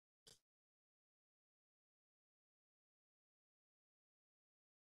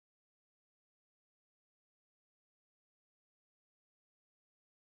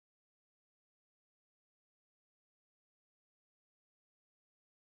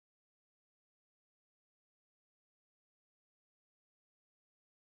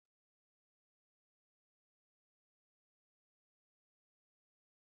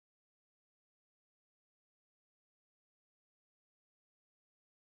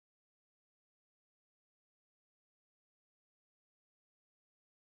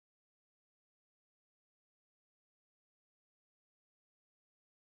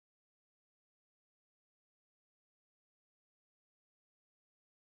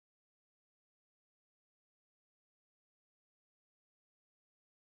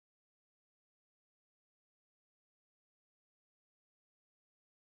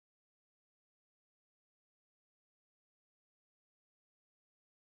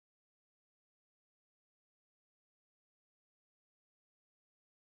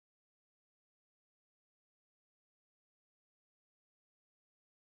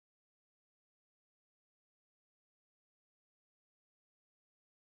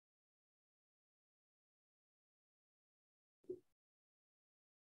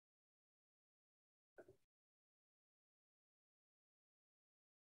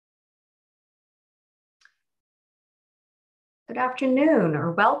Good afternoon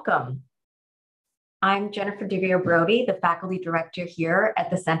or welcome. I'm Jennifer DeVere Brody, the faculty director here at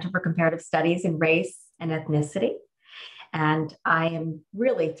the Center for Comparative Studies in Race and Ethnicity. And I am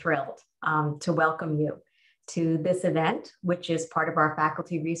really thrilled to welcome you to this event, which is part of our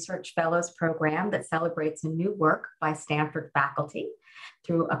Faculty Research Fellows program that celebrates a new work by Stanford faculty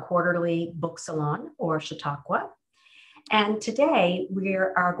through a quarterly book salon or Chautauqua. And today we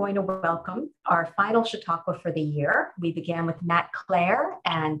are going to welcome our final Chautauqua for the year. We began with Matt Clare,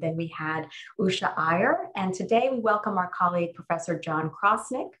 and then we had Usha Iyer. And today we welcome our colleague, Professor John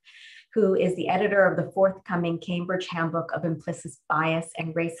Krosnick, who is the editor of the forthcoming Cambridge Handbook of Implicit Bias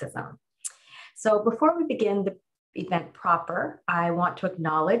and Racism. So before we begin the event proper, I want to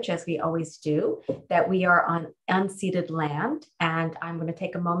acknowledge, as we always do, that we are on unceded land. And I'm going to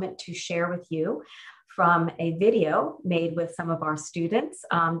take a moment to share with you from a video made with some of our students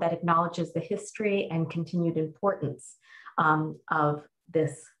that acknowledges the history and continued importance of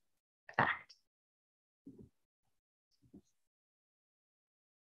this fact.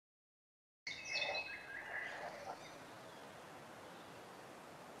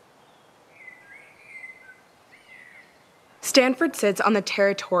 Stanford sits on the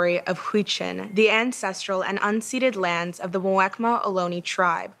territory of Huichin, the ancestral and unceded lands of the Muwekma Ohlone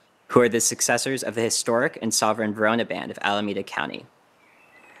tribe, who are the successors of the historic and sovereign Verona Band of Alameda County.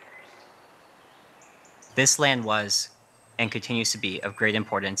 This land was, and continues to be, of great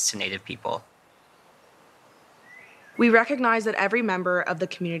importance to Native people. We recognize that every member of the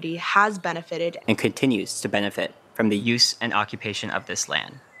community has benefited and continues to benefit from the use and occupation of this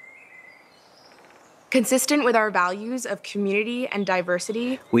land. Consistent with our values of community and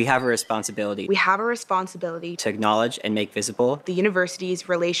diversity, we have a responsibility to acknowledge and make visible the university's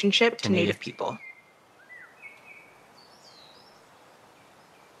relationship to Native people.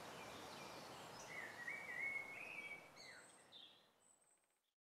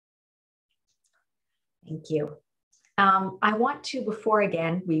 Thank you. I want to, before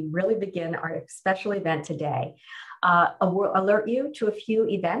again, we really begin our special event today, alert you to a few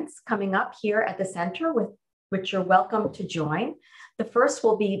events coming up here at the center with which you're welcome to join. The first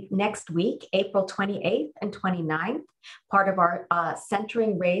will be next week, April 28th and 29th, part of our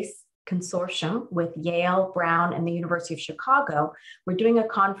Centering Race Consortium with Yale, Brown, and the University of Chicago. We're doing a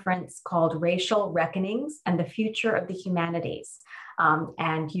conference called Racial Reckonings and the Future of the Humanities.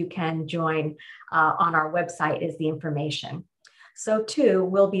 And you can join on our website is the information. So too,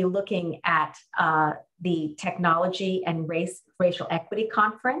 we'll be looking at the Technology and Racial Equity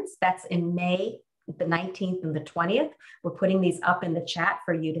Conference. That's in May, the 19th and the 20th. We're putting these up in the chat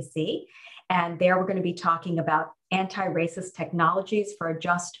for you to see. And there we're going to be talking about anti-racist technologies for a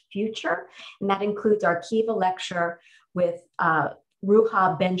just future. And that includes our Kiva lecture with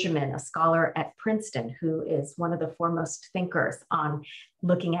Ruha Benjamin, a scholar at Princeton, who is one of the foremost thinkers on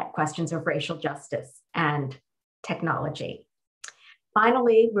looking at questions of racial justice and technology.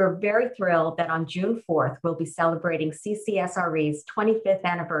 Finally, we're very thrilled that on June 4th, we'll be celebrating CCSRE's 25th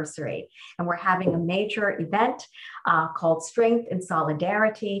anniversary. And we're having a major event called Strength and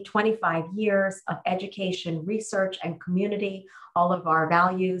Solidarity, 25 years of education, research, and community, all of our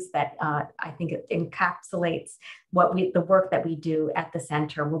values that I think it encapsulates the work that we do at the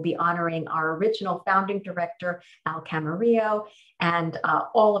center. We'll be honoring our original founding director, Al Camarillo, and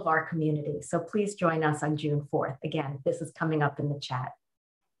all of our community. So please join us on June 4th. Again, this is coming up in the chat.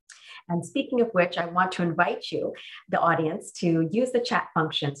 And speaking of which, I want to invite you, the audience, to use the chat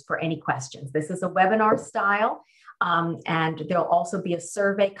functions for any questions. This is a webinar style, and there'll also be a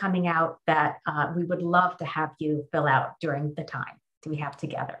survey coming out that we would love to have you fill out during the time that we have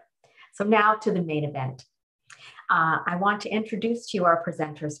together. So now to the main event. I want to introduce to you our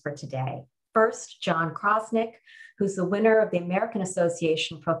presenters for today. First, John Krosnick, who's the winner of the American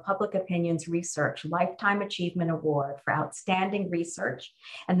Association for Public Opinion's Research Lifetime Achievement Award for Outstanding Research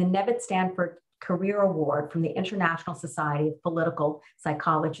and the Nevitt Stanford Career Award from the International Society of Political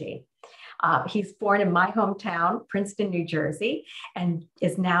Psychology. He's born in my hometown, Princeton, New Jersey, and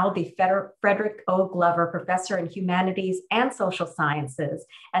is now the Frederick O. Glover Professor in Humanities and Social Sciences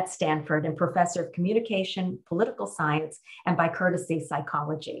at Stanford and Professor of Communication, Political Science, and by courtesy,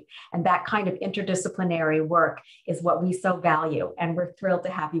 Psychology. And that kind of interdisciplinary work is what we so value, and we're thrilled to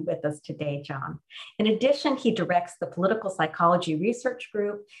have you with us today, John. In addition, he directs the Political Psychology Research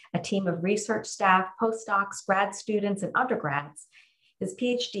Group, a team of research staff, postdocs, grad students, and undergrads. His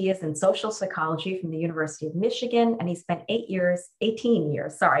PhD is in social psychology from the University of Michigan, and he spent 18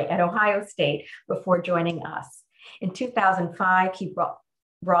 years, at Ohio State before joining us. In 2005, he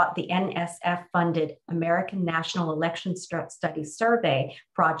brought the NSF-funded American National Election Studies Survey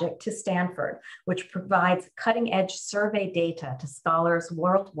project to Stanford, which provides cutting-edge survey data to scholars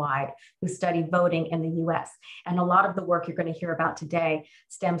worldwide who study voting in the US. And a lot of the work you're going to hear about today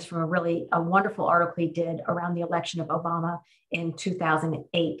stems from a wonderful article he did around the election of Obama in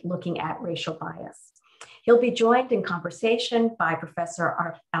 2008, looking at racial bias. He'll be joined in conversation by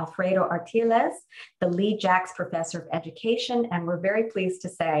Professor Alfredo Artiles, the Lee Jacks Professor of Education, and we're very pleased to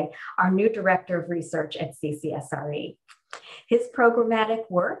say our new Director of Research at CCSRE. His programmatic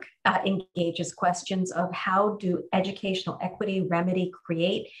work engages questions of how do educational equity remedy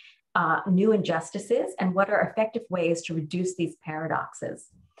create new injustices, and what are effective ways to reduce these paradoxes.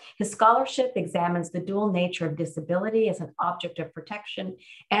 His scholarship examines the dual nature of disability as an object of protection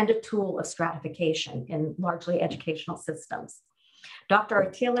and a tool of stratification in largely educational systems. Dr.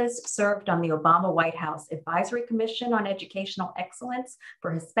 Artiles served on the Obama White House Advisory Commission on Educational Excellence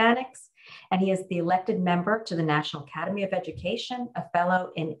for Hispanics, and he is the elected member to the National Academy of Education, a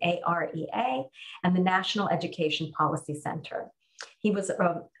fellow in AREA, and the National Education Policy Center. He was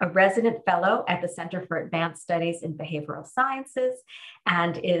a resident fellow at the Center for Advanced Studies in Behavioral Sciences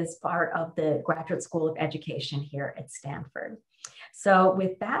and is part of the Graduate School of Education here at Stanford. So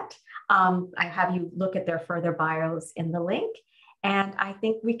with that, I have you look at their further bios in the link, and I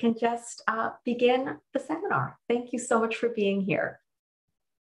think we can just begin the seminar. Thank you so much for being here.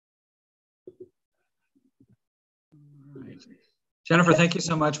 Jennifer, thank you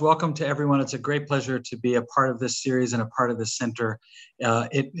so much. Welcome to everyone. It's a great pleasure to be a part of this series and a part of this center.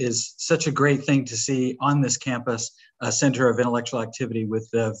 It is such a great thing to see on this campus a center of intellectual activity with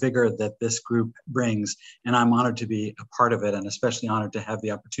the vigor that this group brings. And I'm honored to be a part of it, and especially honored to have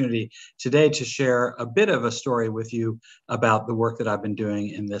the opportunity today to share a bit of a story with you about the work that I've been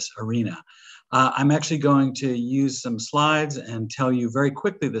doing in this arena. I'm actually going to use some slides and tell you very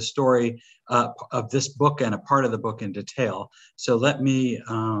quickly the story of this book and a part of the book in detail. So let me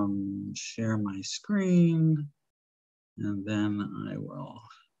share my screen, and then I will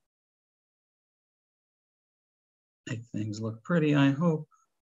make things look pretty, I hope.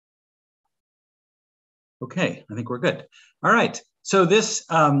 Okay, I think we're good. All right, so this,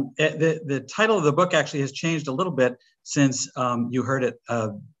 the title of the book actually has changed a little bit since you heard it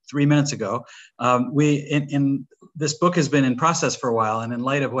 3 minutes ago. This book has been in process for a while, and in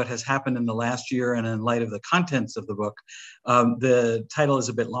light of what has happened in the last year and in light of the contents of the book, the title is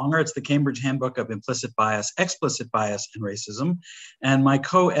a bit longer. It's the Cambridge Handbook of Implicit Bias, Explicit Bias, and Racism. And my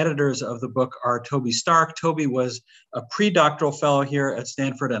co-editors of the book are Toby Stark. Toby was a pre-doctoral fellow here at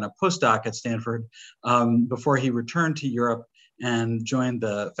Stanford and a postdoc at Stanford before he returned to Europe and joined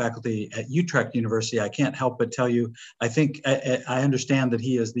the faculty at Utrecht University. I can't help but tell you, I think I understand that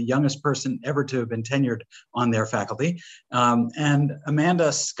he is the youngest person ever to have been tenured on their faculty. And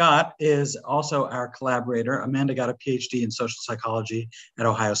Amanda Scott is also our collaborator. Amanda got a PhD in social psychology at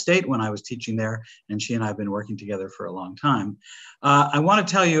Ohio State when I was teaching there, and she and I have been working together for a long time. I want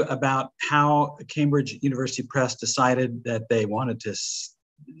to tell you about how Cambridge University Press decided that they wanted to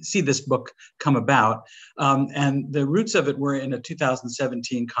see this book come about. And the roots of it were in a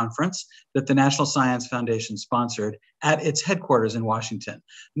 2017 conference that the National Science Foundation sponsored at its headquarters in Washington.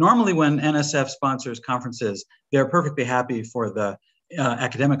 Normally when NSF sponsors conferences, they're perfectly happy for the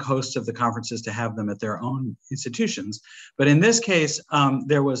academic hosts of the conferences to have them at their own institutions. But in this case,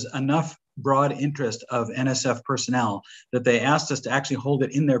 there was enough broad interest of NSF personnel that they asked us to actually hold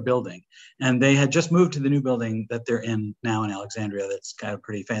it in their building. And they had just moved to the new building that they're in now in Alexandria that's kind of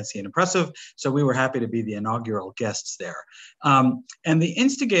pretty fancy and impressive. So we were happy to be the inaugural guests there. And the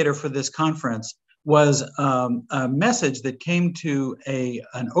instigator for this conference was a message that came to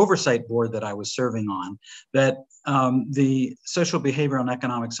an oversight board that I was serving on, that the Social Behavioral and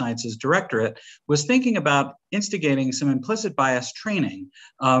Economic Sciences Directorate was thinking about instigating some implicit bias training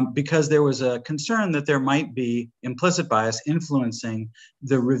because there was a concern that there might be implicit bias influencing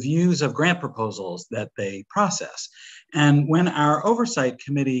the reviews of grant proposals that they process. And when our oversight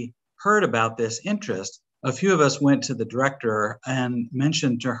committee heard about this interest, a few of us went to the director and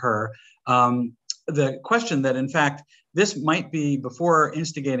mentioned to her the question that, in fact, this might be, before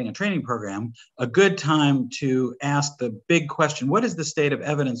instigating a training program, a good time to ask the big question: what is the state of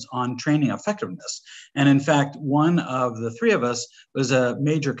evidence on training effectiveness? And in fact, one of the three of us was a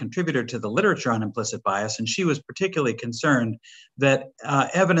major contributor to the literature on implicit bias, and she was particularly concerned that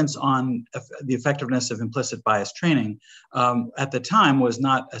evidence on the effectiveness of implicit bias training at the time was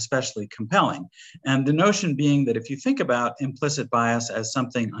not especially compelling. And the notion being that if you think about implicit bias as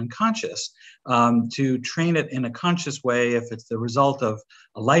something unconscious, to train it in a conscious unconscious way, if it's the result of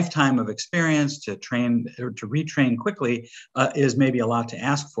a lifetime of experience, to train or to retrain quickly is maybe a lot to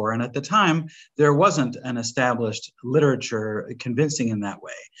ask for. And at the time, there wasn't an established literature convincing in that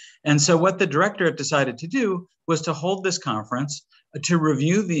way. And so what the directorate decided to do was to hold this conference to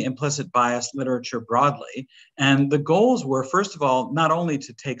review the implicit bias literature broadly. And the goals were, first of all, not only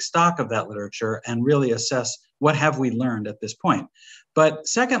to take stock of that literature and really assess what have we learned at this point, but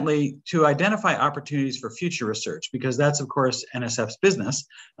secondly, to identify opportunities for future research, because that's, of course, NSF's business,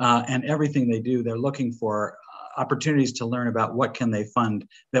 and everything they do, they're looking for opportunities to learn about what can they fund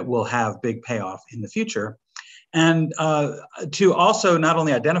that will have big payoff in the future. And to also not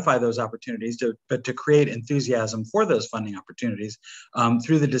only identify those opportunities, but to create enthusiasm for those funding opportunities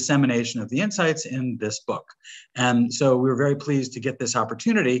through the dissemination of the insights in this book. And so we were very pleased to get this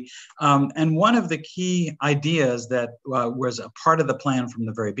opportunity. And one of the key ideas that was a part of the plan from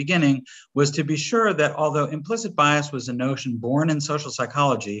the very beginning was to be sure that although implicit bias was a notion born in social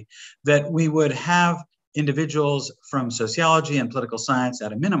psychology, that we would have individuals from sociology and political science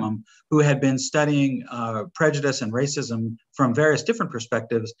at a minimum who had been studying prejudice and racism from various different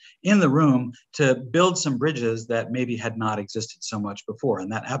perspectives in the room to build some bridges that maybe had not existed so much before.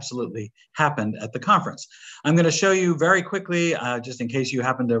 And that absolutely happened at the conference. I'm going to show you very quickly, just in case you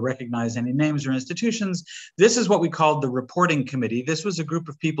happen to recognize any names or institutions, this is what we called the reporting committee. This was a group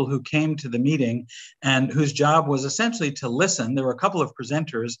of people who came to the meeting and whose job was essentially to listen. There were a couple of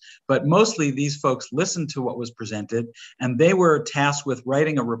presenters, but mostly these folks listened to what was presented, and they were tasked with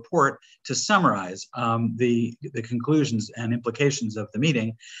writing a report to summarize the conclusions and implications of the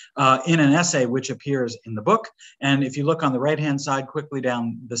meeting in an essay which appears in the book. And if you look on the right-hand side, quickly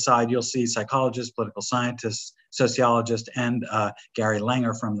down the side, you'll see psychologists, political scientists, sociologists, and Gary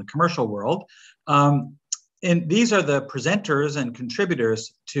Langer from the commercial world. And these are the presenters and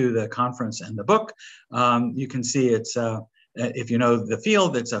contributors to the conference and the book. You can see it's if you know the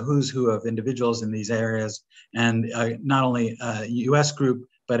field, it's a who's who of individuals in these areas, and not only a US group,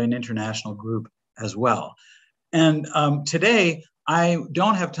 but an international group as well. And today, I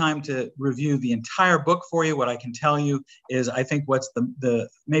don't have time to review the entire book for you. What I can tell you is I think what's the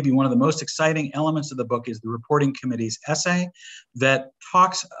maybe one of the most exciting elements of the book is the reporting committee's essay that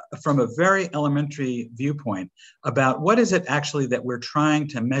talks from a very elementary viewpoint about what is it actually that we're trying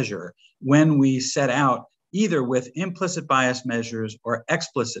to measure when we set out either with implicit bias measures or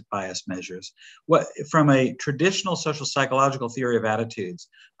explicit bias measures. What, from a traditional social psychological theory of attitudes,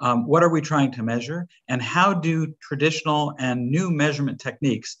 what are we trying to measure, and how do traditional and new measurement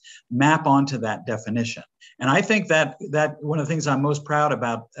techniques map onto that definition? And I think that one of the things I'm most proud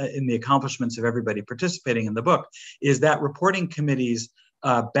about in the accomplishments of everybody participating in the book is that reporting committee's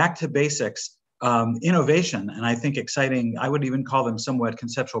back to basics innovation, and I think exciting, I would even call them somewhat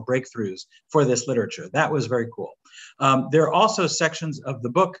conceptual breakthroughs for this literature. That was very cool. There are also sections of the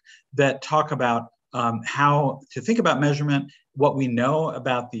book that talk about how to think about measurement, what we know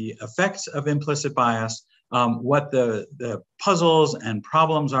about the effects of implicit bias, what the puzzles and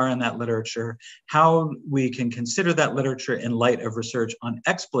problems are in that literature, how we can consider that literature in light of research on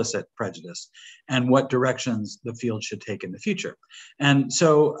explicit prejudice, and what directions the field should take in the future. And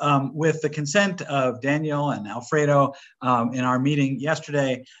so with the consent of Daniel and Alfredo in our meeting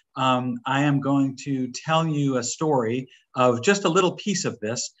yesterday, I am going to tell you a story of just a little piece of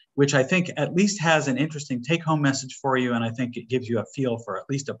this, which I think at least has an interesting take-home message for you, and I think it gives you a feel for at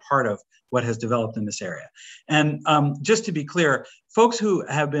least a part of what has developed in this area. And just to be clear, folks who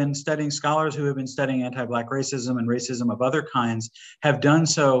have been studying, scholars who have been studying anti-Black racism and racism of other kinds have done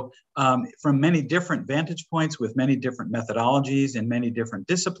so from many different vantage points with many different methodologies in many different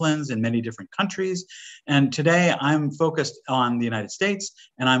disciplines in many different countries. And today I'm focused on the United States,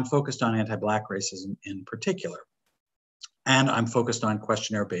 and I'm focused on anti-Black racism in particular. And I'm focused on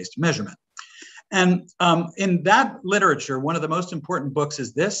questionnaire-based measurement. And in that literature, one of the most important books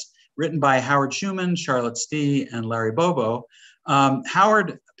is this, written by Howard Schuman, Charlotte Stee, and Larry Bobo.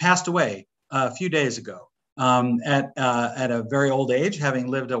 Howard passed away a few days ago at a very old age,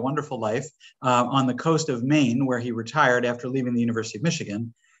 having lived a wonderful life on the coast of Maine, where he retired after leaving the University of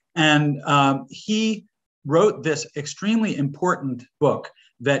Michigan. And he wrote this extremely important book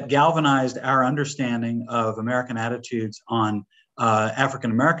that galvanized our understanding of American attitudes on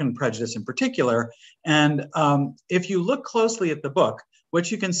African-American prejudice in particular. And if you look closely at the book,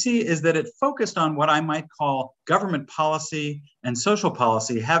 what you can see is that it focused on what I might call government policy and social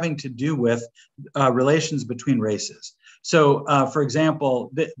policy having to do with relations between races. So, for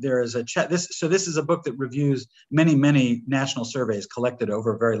example, there is this is a book that reviews many, many national surveys collected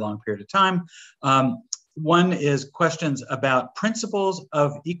over a very long period of time. One is questions about principles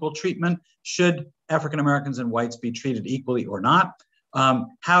of equal treatment. Should African Americans and whites be treated equally or not?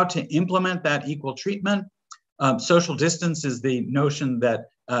 How to implement that equal treatment. Social distance is the notion that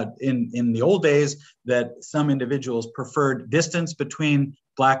in the old days that some individuals preferred distance between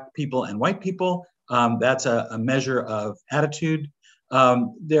Black people and white people. That's a measure of attitude.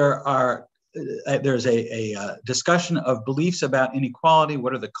 There's a discussion of beliefs about inequality.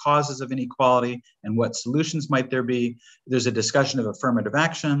 What are the causes of inequality and what solutions might there be? There's a discussion of affirmative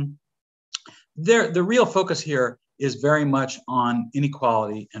action. The real focus here is very much on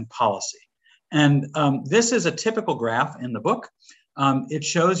inequality and policy. And this is a typical graph in the book. It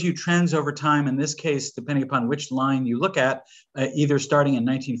shows you trends over time, in this case, depending upon which line you look at, either starting in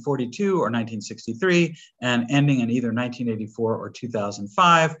 1942 or 1963 and ending in either 1984 or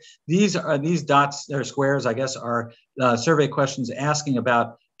 2005. These dots, or squares, I guess, are survey questions asking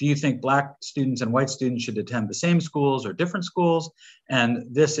about, do you think Black students and white students should attend the same schools or different schools? And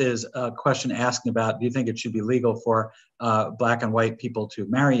this is a question asking about, do you think it should be legal for Black and white people to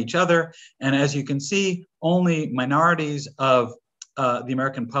marry each other? And as you can see, only minorities of the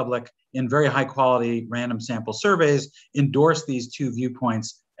American public in very high quality random sample surveys endorse these two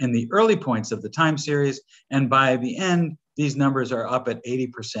viewpoints in the early points of the time series. And by the end, these numbers are up at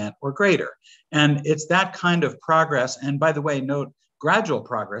 80% or greater. And it's that kind of progress. And by the way, note, gradual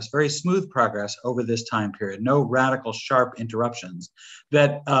progress, very smooth progress over this time period, no radical, sharp interruptions.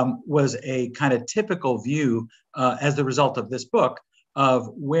 That was a kind of typical view as the result of this book of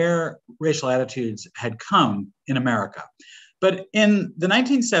where racial attitudes had come in America. But in the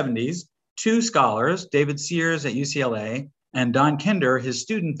 1970s, two scholars, David Sears at UCLA and Don Kinder, his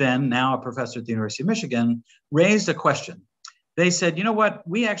student then, now a professor at the University of Michigan, raised a question. They said, you know what,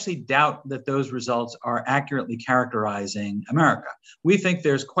 we actually doubt that those results are accurately characterizing America. We think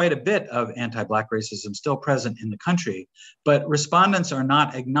there's quite a bit of anti-Black racism still present in the country, but respondents are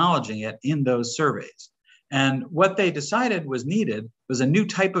not acknowledging it in those surveys. And what they decided was needed was a new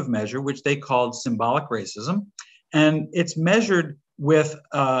type of measure, which they called symbolic racism. And it's measured with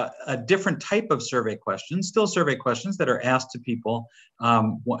a different type of survey questions, still survey questions that are asked to people,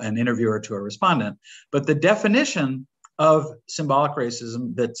 an interviewer to a respondent. But the definition of symbolic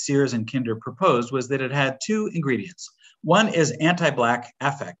racism that Sears and Kinder proposed was that it had two ingredients. One is anti-Black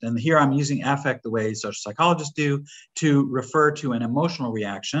affect. And here I'm using affect the way social psychologists do to refer to an emotional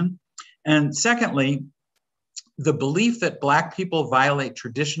reaction. And secondly, the belief that Black people violate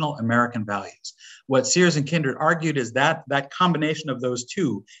traditional American values. What Sears and Kinder argued is that that combination of those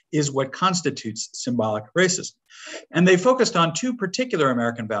two is what constitutes symbolic racism. And they focused on two particular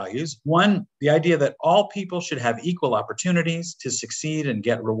American values. One, the idea that all people should have equal opportunities to succeed and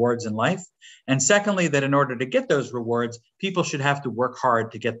get rewards in life. And secondly, that in order to get those rewards, people should have to work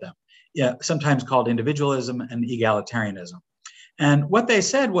hard to get them, sometimes called individualism and egalitarianism. And what they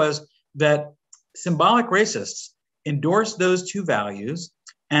said was that symbolic racists endorse those two values,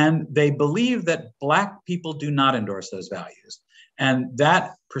 and they believe that Black people do not endorse those values. And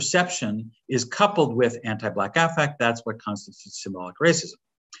that perception is coupled with anti-Black affect. That's what constitutes symbolic racism.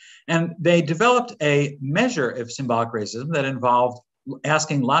 And they developed a measure of symbolic racism that involved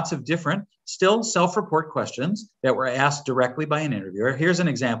asking lots of different, still self-report questions that were asked directly by an interviewer. Here's an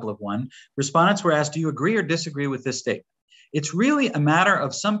example of one. Respondents were asked, do you agree or disagree with this statement? It's really a matter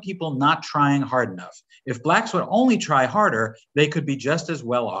of some people not trying hard enough. If Blacks would only try harder, they could be just as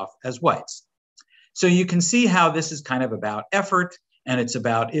well off as whites. So you can see how this is kind of about effort, and it's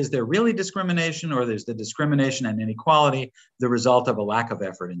about, is there really discrimination, or is the discrimination and inequality the result of a lack of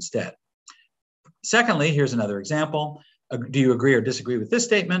effort instead? Secondly, here's another example. Do you agree or disagree with this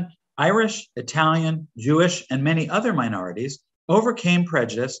statement? Irish, Italian, Jewish, and many other minorities overcame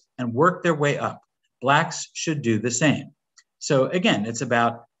prejudice and worked their way up. Blacks should do the same. So again, it's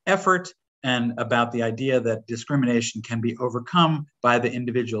about effort and about the idea that discrimination can be overcome by the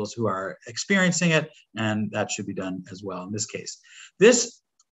individuals who are experiencing it, and that should be done as well in this case. This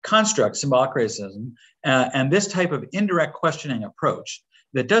construct, symbolic racism, and this type of indirect questioning approach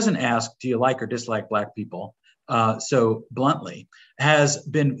that doesn't ask, do you like or dislike Black people, so bluntly, has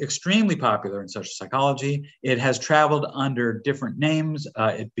been extremely popular in social psychology. It has traveled under different names.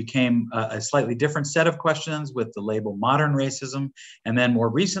 It became a slightly different set of questions with the label modern racism. And then more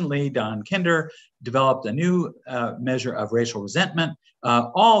recently, Don Kinder developed a new measure of racial resentment,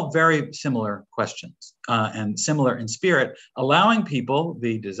 all very similar questions and similar in spirit, allowing people,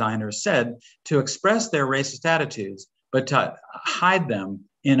 the designers said, to express their racist attitudes, but to hide them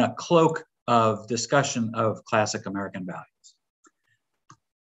in a cloak of discussion of classic American values.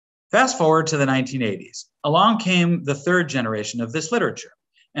 Fast forward to the 1980s. Along came the third generation of this literature.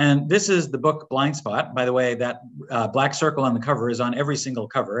 And this is the book Blind Spot. By the way, that black circle on the cover is on every single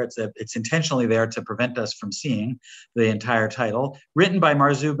cover. It's intentionally there to prevent us from seeing the entire title. Written by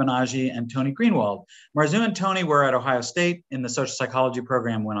Marzu Banaji and Tony Greenwald. Marzu and Tony were at Ohio State in the social psychology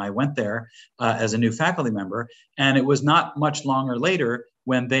program when I went there as a new faculty member. And it was not much longer later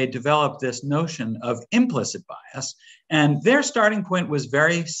when they developed this notion of implicit bias. And their starting point was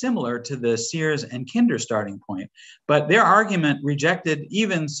very similar to the Sears and Kinder starting point. But their argument rejected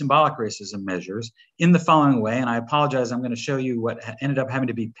even symbolic racism measures in the following way. And I apologize, I'm going to show you what ended up having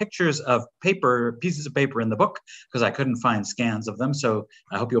to be pictures of paper, pieces of paper in the book, because I couldn't find scans of them. So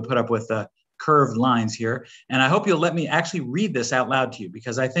I hope you'll put up with the curved lines here. And I hope you'll let me actually read this out loud to you,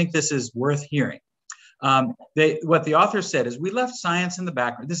 because I think this is worth hearing. What the author said is, we left science in the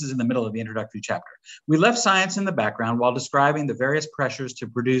background. This is in the middle of the introductory chapter. We left science in the background while describing the various pressures to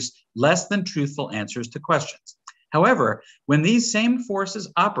produce less than truthful answers to questions. However, when these same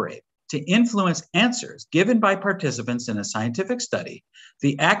forces operate to influence answers given by participants in a scientific study,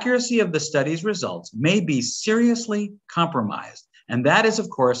 the accuracy of the study's results may be seriously compromised. And that is, of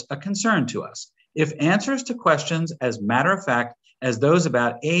course, a concern to us. If answers to questions as matter of fact as those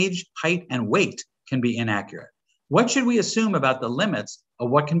about age, height, and weight can be inaccurate, what should we assume about the limits of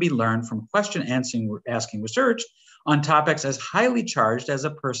what can be learned from question asking research on topics as highly charged as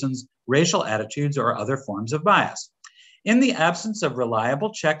a person's racial attitudes or other forms of bias? In the absence of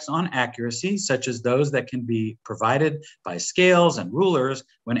reliable checks on accuracy, such as those that can be provided by scales and rulers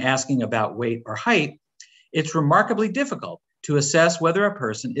when asking about weight or height, it's remarkably difficult to assess whether a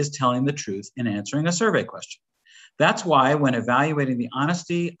person is telling the truth in answering a survey question. That's why when evaluating the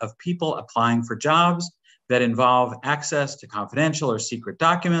honesty of people applying for jobs that involve access to confidential or secret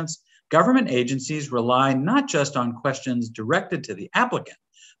documents, government agencies rely not just on questions directed to the applicant,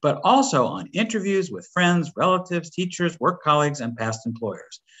 but also on interviews with friends, relatives, teachers, work colleagues, and past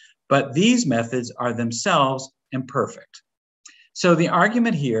employers. But these methods are themselves imperfect. So the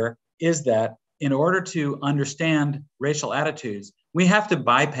argument here is that in order to understand racial attitudes, we have to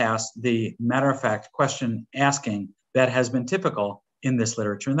bypass the matter-of-fact question asking that has been typical in this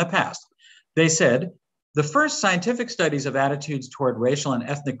literature in the past. They said, the first scientific studies of attitudes toward racial and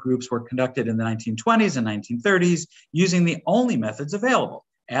ethnic groups were conducted in the 1920s and 1930s using the only methods available,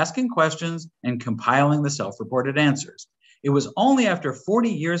 asking questions and compiling the self-reported answers. It was only after 40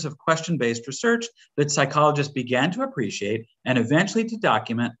 years of question-based research that psychologists began to appreciate and eventually to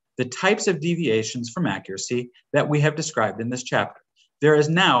document the types of deviations from accuracy that we have described in this chapter. There is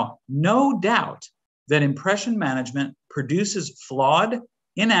now no doubt that impression management produces flawed,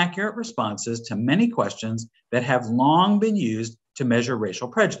 inaccurate responses to many questions that have long been used to measure racial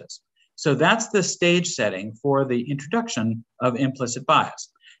prejudice. So that's the stage setting for the introduction of implicit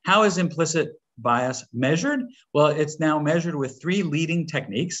bias. How is implicit bias measured? Well, it's now measured with three leading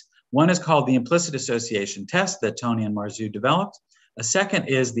techniques. One is called the implicit association test that Tony and Marzu developed. A second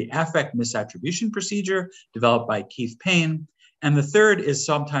is the affect misattribution procedure developed by Keith Payne. And the third is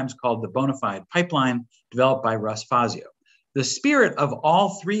sometimes called the bona fide pipeline developed by Russ Fazio. The spirit of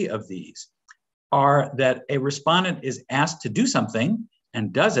all three of these are that a respondent is asked to do something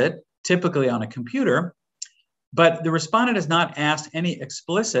and does it, typically on a computer, but the respondent is not asked any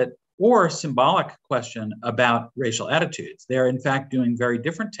explicit or symbolic question about racial attitudes. They're in fact doing very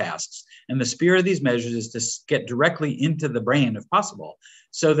different tasks. And the spirit of these measures is to get directly into the brain if possible,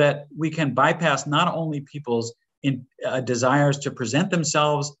 so that we can bypass not only people's desires to present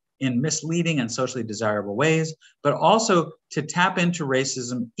themselves in misleading and socially desirable ways, but also to tap into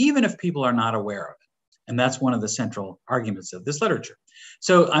racism, even if people are not aware of it. And that's one of the central arguments of this literature.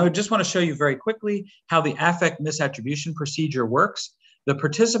 So I would just want to show you very quickly how the affect misattribution procedure works. The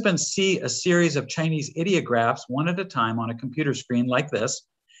participants see a series of Chinese ideographs one at a time on a computer screen like this,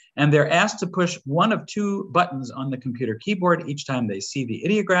 and they're asked to push one of two buttons on the computer keyboard each time they see the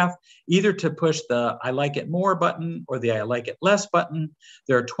ideograph, either to push the I like it more button or the I like it less button.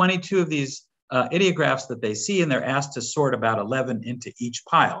 There are 22 of these ideographs that they see, and they're asked to sort about 11 into each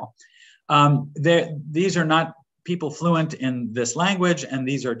pile. These are not people fluent in this language, and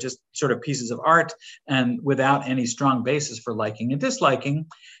these are just sort of pieces of art and without any strong basis for liking and disliking.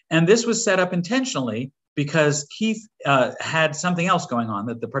 And this was set up intentionally because Keith had something else going on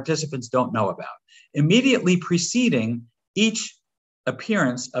that the participants don't know about. Immediately preceding each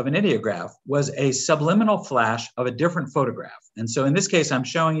appearance of an ideograph was a subliminal flash of a different photograph. And so in this case, I'm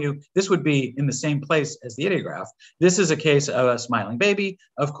showing you, this would be in the same place as the ideograph. This is a case of a smiling baby,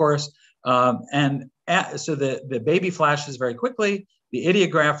 of course. So the baby flashes very quickly. The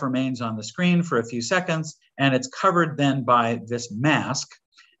ideograph remains on the screen for a few seconds, and it's covered then by this mask.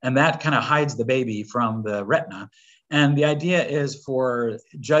 And that kind of hides the baby from the retina. And the idea is for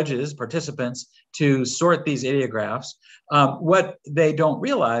judges, participants, to sort these ideographs. What they don't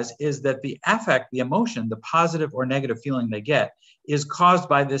realize is that the affect, the emotion, the positive or negative feeling they get is caused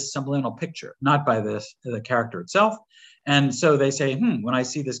by this subliminal picture, not by the character itself. And so they say, when I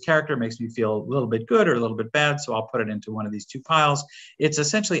see this character, it makes me feel a little bit good or a little bit bad, so I'll put it into one of these two piles. It's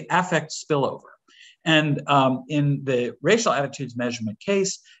essentially affect spillover. And in the racial attitudes measurement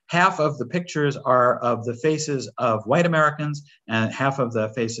case, half of the pictures are of the faces of white Americans, and half of the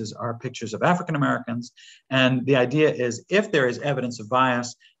faces are pictures of African Americans. And the idea is if there is evidence of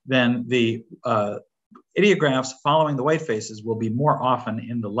bias, then the ideographs following the white faces will be more often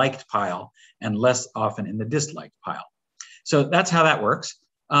in the liked pile and less often in the disliked pile. So that's how that works.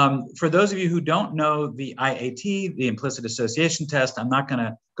 For those of you who don't know the IAT, the implicit association test, I'm not going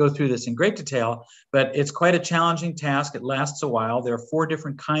to go through this in great detail, but it's quite a challenging task. It lasts a while. There are 4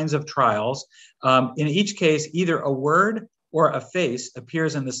 different kinds of trials. In each case, either a word or a face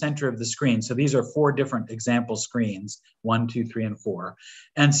appears in the center of the screen. So these are 4 different example screens, 1, 2, 3, and 4.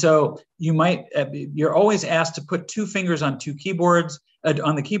 And so you're always asked to put 2 fingers on 2 keyboards,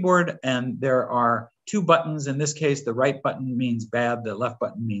 on the keyboard, and there are 2 buttons. In this case, the right button means bad, the left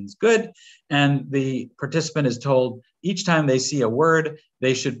button means good. And the participant is told each time they see a word,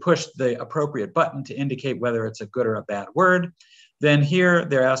 they should push the appropriate button to indicate whether it's a good or a bad word. Then here,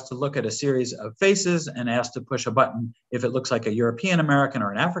 they're asked to look at a series of faces and asked to push a button if it looks like a European American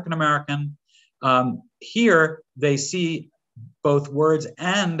or an African American. Here, they see both words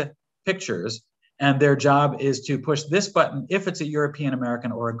and pictures, and their job is to push this button if it's a European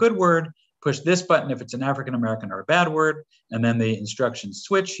American or a good word, push this button if it's an African American or a bad word, and then the instructions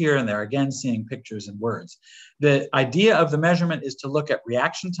switch here, and they're again seeing pictures and words. The idea of the measurement is to look at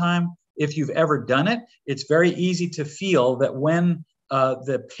reaction time. If you've ever done it, it's very easy to feel that when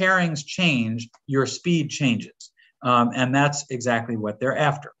the pairings change, your speed changes. And that's exactly what they're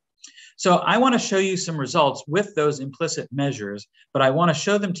after. So I want to show you some results with those implicit measures, but I want to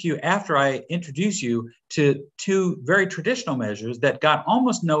show them to you after I introduce you to 2 very traditional measures that got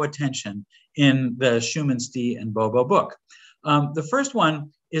almost no attention in the Schumann-Stee and Bobo book. The first one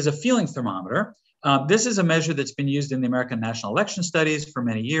is a feeling thermometer. This is a measure that's been used in the American National Election Studies for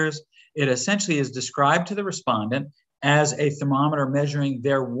many years. It essentially is described to the respondent as a thermometer measuring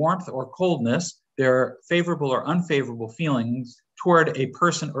their warmth or coldness, their favorable or unfavorable feelings toward a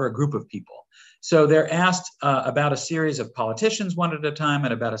person or a group of people. So they're asked about a series of politicians one at a time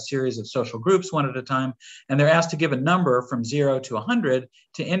and about a series of social groups one at a time. And they're asked to give a number from 0 to 100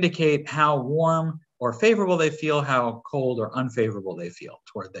 to indicate how warm or favorable they feel, how cold or unfavorable they feel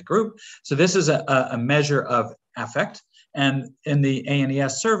toward the group. So this is a measure of affect. And in the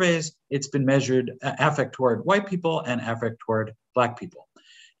ANES surveys, it's been measured affect toward white people and affect toward Black people.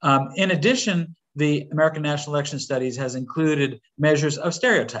 In addition, the American National Election Studies has included measures of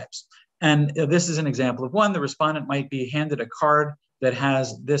stereotypes. And this is an example of one. The respondent might be handed a card that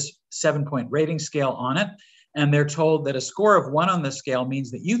has this 7-point rating scale on it. And they're told that a score of 1 on the scale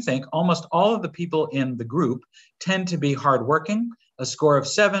means that you think almost all of the people in the group tend to be hardworking. A score of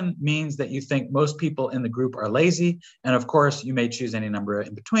 7 means that you think most people in the group are lazy. And of course, you may choose any number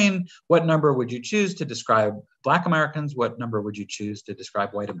in between. What number would you choose to describe Black Americans? What number would you choose to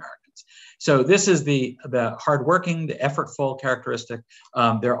describe white Americans? So this is the hardworking, the effortful characteristic.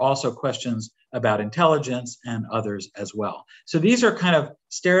 There are also questions about intelligence and others as well. So these are kind of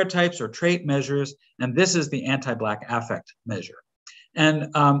stereotypes or trait measures, and this is the anti-Black affect measure.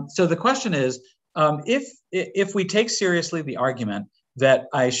 And so the question is, if we take seriously the argument that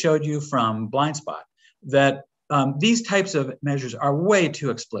I showed you from Blind Spot, that these types of measures are way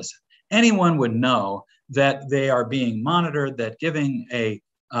too explicit. Anyone would know that they are being monitored, that giving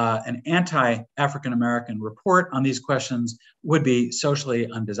an anti-African American report on these questions would be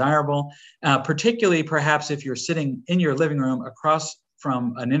socially undesirable, particularly perhaps if you're sitting in your living room across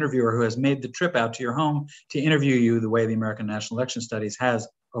from an interviewer who has made the trip out to your home to interview you the way the American National Election Studies has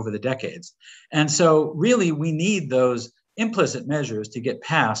over the decades. And so really we need those implicit measures to get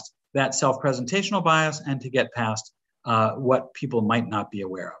past that self-presentational bias and to get past what people might not be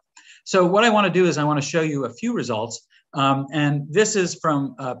aware of. So what I want to do is I want to show you a few results. And this is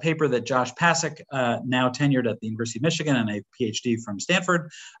from a paper that Josh Pasek, now tenured at the University of Michigan and a PhD from Stanford,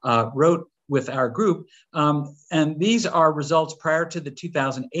 wrote with our group. And these are results prior to the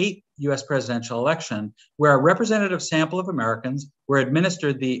 2008 US presidential election, where a representative sample of Americans were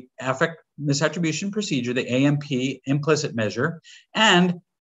administered the affect misattribution procedure, the AMP implicit measure, and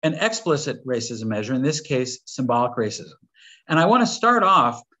an explicit racism measure, in this case, symbolic racism. And I want to start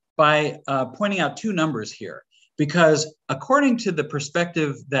off by pointing out 2 numbers here, because according to the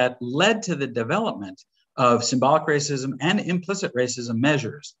perspective that led to the development of symbolic racism and implicit racism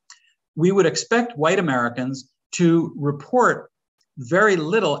measures, we would expect white Americans to report very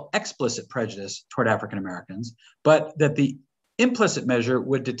little explicit prejudice toward African Americans, but that the implicit measure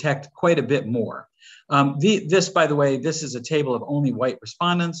would detect quite a bit more. This, by the way, this is a table of only white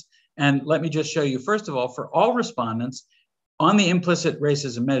respondents. And let me just show you, first of all, for all respondents on the implicit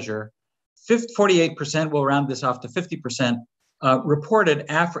racism measure, 48%, we'll round this off to 50%, reported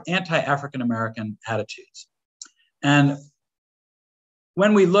anti-African American attitudes. And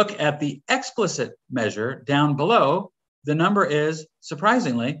when we look at the explicit measure down below, the number is,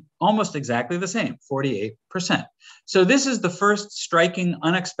 surprisingly, almost exactly the same, 48%. So this is the first striking,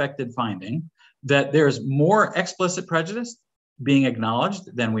 unexpected finding that there's more explicit prejudice being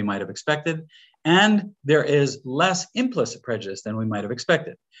acknowledged than we might have expected, and there is less implicit prejudice than we might have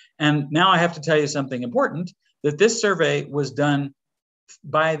expected. And now I have to tell you something important, that this survey was done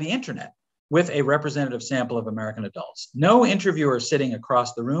by the internet with a representative sample of American adults. No interviewer sitting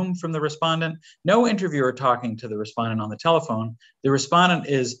across the room from the respondent, no interviewer talking to the respondent on the telephone. The respondent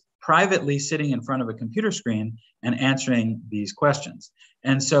is privately sitting in front of a computer screen and answering these questions.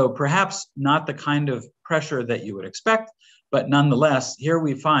 And so perhaps not the kind of pressure that you would expect, but nonetheless, here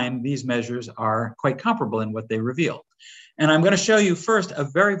we find these measures are quite comparable in what they reveal. And I'm going to show you first a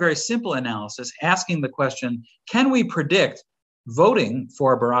very, very simple analysis asking the question, can we predict voting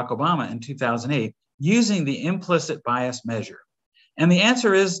for Barack Obama in 2008 using the implicit bias measure? And the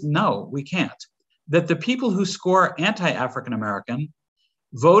answer is no, we can't. That the people who score anti-African American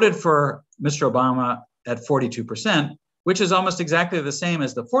voted for Mr. Obama at 42%, which is almost exactly the same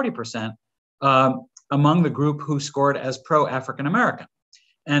as the 40% among the group who scored as pro-African American.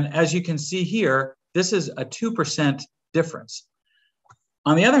 And as you can see here, this is a 2% difference.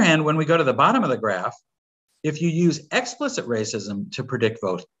 On the other hand, when we go to the bottom of the graph, if you use explicit racism to predict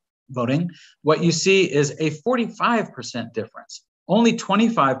voting, what you see is a 45% difference. Only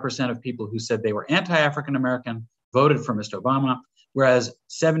 25% of people who said they were anti-African American voted for Mr. Obama, whereas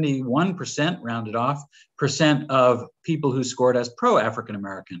 71%, rounded off, percent of people who scored as pro-African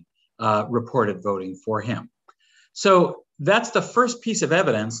American reported voting for him. So that's the first piece of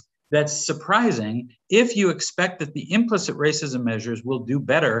evidence that's surprising if you expect that the implicit racism measures will do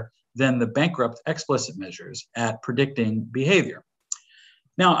better than the bankrupt explicit measures at predicting behavior.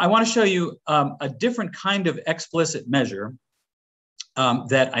 Now, I want to show you a different kind of explicit measure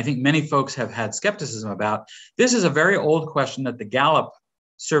that I think many folks have had skepticism about. This is a very old question that the Gallup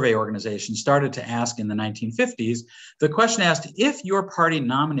survey organization started to ask in the 1950s. The question asked, if your party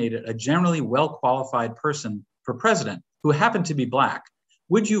nominated a generally well-qualified person for president who happened to be Black,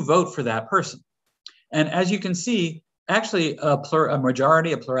 would you vote for that person? And as you can see, actually a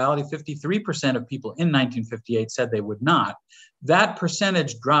plurality, 53% of people in 1958 said they would not. That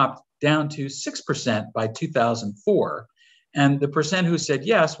percentage dropped down to 6% by 2004. And the percent who said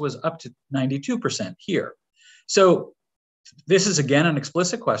yes was up to 92% here. So this is, again, an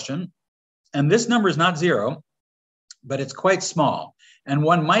explicit question. And this number is not zero, but it's quite small. And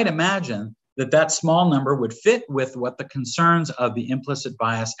one might imagine that that small number would fit with what the concerns of the implicit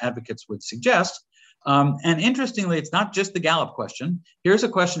bias advocates would suggest. And interestingly, it's not just the Gallup question. Here's a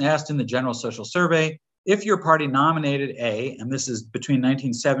question asked in the General Social Survey. If your party nominated A, and this is between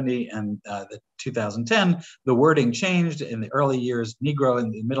 1970 and 2010, the wording changed in the early years, Negro,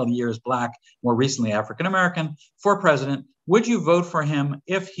 in the middle years, Black, more recently African American, for president, would you vote for him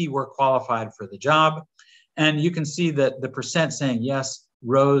if he were qualified for the job? And you can see that the percent saying yes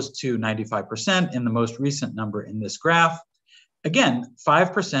rose to 95% in the most recent number in this graph. Again,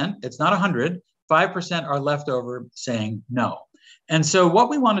 5%, it's not 100, 5% are left over saying no. And so what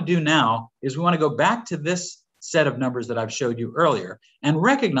we want to do now is we want to go back to this set of numbers that I've showed you earlier and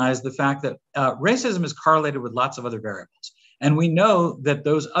recognize the fact that racism is correlated with lots of other variables. And we know that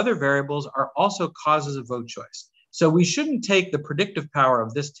those other variables are also causes of vote choice. So we shouldn't take the predictive power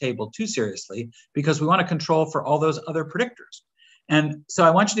of this table too seriously because we want to control for all those other predictors. And so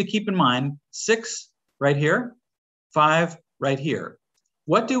I want you to keep in mind 6 right here, 5 right here.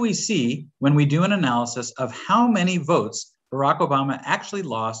 What do we see when we do an analysis of how many votes Barack Obama actually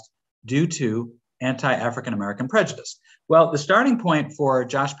lost due to anti-African American prejudice? Well, the starting point for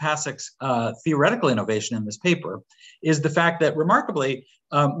Josh Pasek's theoretical innovation in this paper is the fact that, remarkably,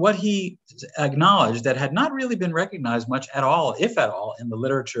 what he acknowledged that had not really been recognized much at all, if at all, in the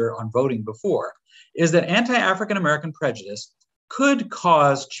literature on voting before, is that anti-African American prejudice could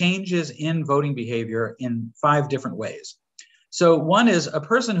cause changes in voting behavior in 5 different ways. So one is a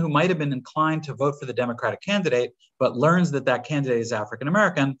person who might have been inclined to vote for the Democratic candidate, but learns that that candidate is African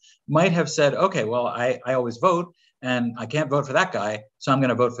American, might have said, okay, well, I always vote and I can't vote for that guy, so I'm going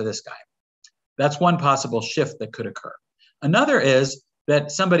to vote for this guy. That's one possible shift that could occur. Another is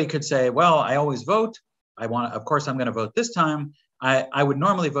that somebody could say, well, I always vote. Of course, I'm going to vote this time. I would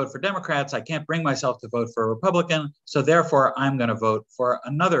normally vote for Democrats. I can't bring myself to vote for a Republican. So therefore, I'm going to vote for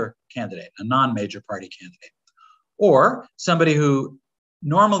another candidate, a non-major party candidate. Or somebody who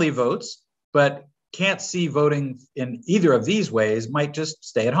normally votes, but can't see voting in either of these ways might just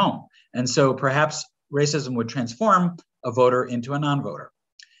stay at home. And so perhaps racism would transform a voter into a non-voter.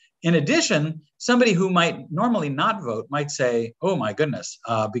 In addition, somebody who might normally not vote might say, oh my goodness,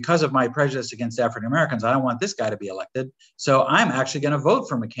 because of my prejudice against African Americans, I don't want this guy to be elected. So I'm actually going to vote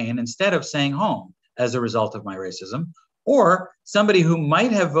for McCain instead of staying home as a result of my racism. Or somebody who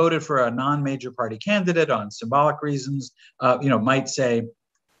might have voted for a non-major party candidate on symbolic reasons, might say,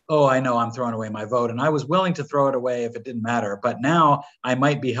 oh, I know I'm throwing away my vote. And I was willing to throw it away if it didn't matter. But now I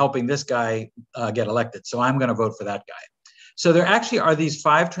might be helping this guy get elected. So I'm going to vote for that guy. So there actually are these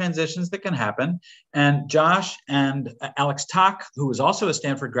 5 transitions that can happen. And Josh and Alex Tock, who is also a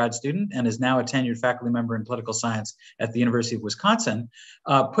Stanford grad student and is now a tenured faculty member in political science at the University of Wisconsin,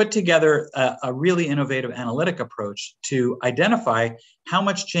 put together a really innovative analytic approach to identify how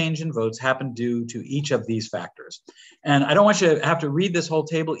much change in votes happened due to each of these factors. And I don't want you to have to read this whole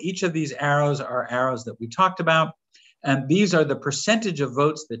table. Each of these arrows are arrows that we talked about. And these are the percentage of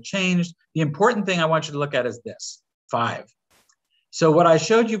votes that changed. The important thing I want you to look at is this, 5. So what I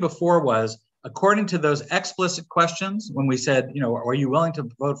showed you before was, according to those explicit questions, when we said, are you willing to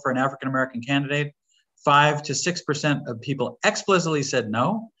vote for an African-American candidate? 5 to 6% of people explicitly said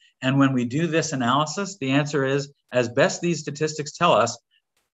no. And when we do this analysis, the answer is, as best these statistics tell us,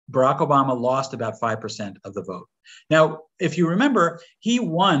 Barack Obama lost about 5% of the vote. Now, if you remember, he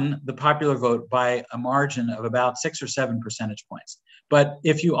won the popular vote by a margin of about 6 or 7 percentage points. But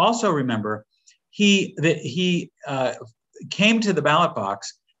if you also remember, he came to the ballot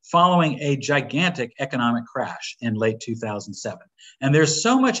box following a gigantic economic crash in late 2007. And there's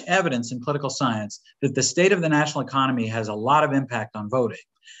so much evidence in political science that the state of the national economy has a lot of impact on voting.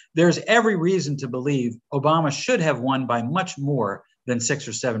 There's every reason to believe Obama should have won by much more than 6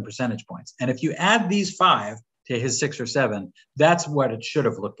 or 7 percentage points. And if you add these 5 to his 6 or 7, that's what it should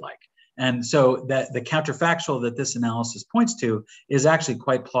have looked like. And so that the counterfactual that this analysis points to is actually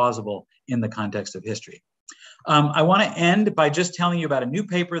quite plausible in the context of history. I want to end by just telling you about a new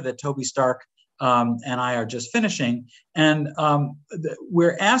paper that Toby Stark and I are just finishing. And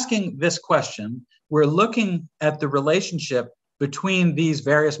we're asking this question. We're looking at the relationship between these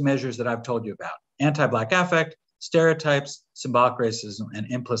various measures that I've told you about: anti-Black affect, stereotypes, symbolic racism, and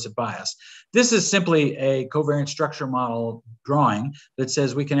implicit bias. This is simply a covariant structure model drawing that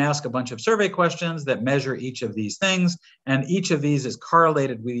says we can ask a bunch of survey questions that measure each of these things, and each of these is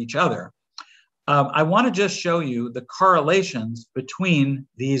correlated with each other. I want to just show you the correlations between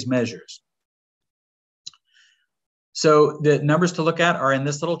these measures. So the numbers to look at are in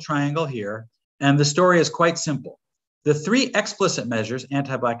this little triangle here, and the story is quite simple. The 3 explicit measures,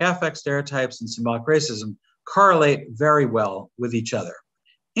 anti-Black affect, stereotypes, and symbolic racism, correlate very well with each other.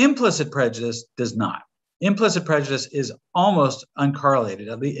 Implicit prejudice does not. Implicit prejudice is almost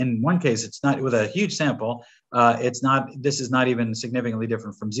uncorrelated. At least in one case, it's not, with a huge sample, this is not even significantly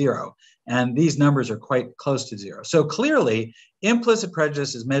different from 0. And these numbers are quite close to 0. So clearly, implicit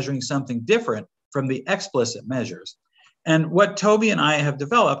prejudice is measuring something different from the explicit measures. And what Toby and I have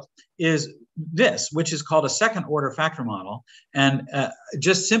developed is this, which is called a second order factor model, and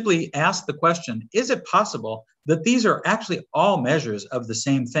just simply ask the question, is it possible that these are actually all measures of the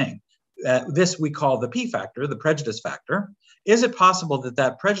same thing? This we call the P factor, the prejudice factor. Is it possible that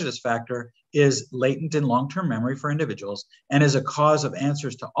that prejudice factor is latent in long-term memory for individuals and is a cause of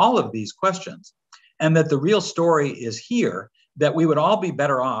answers to all of these questions? And that the real story is here, that we would all be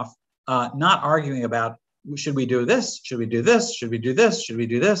better off not arguing about, should we do this? Should we do this? Should we do this? Should we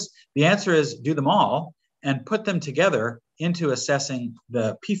do this? The answer is do them all and put them together into assessing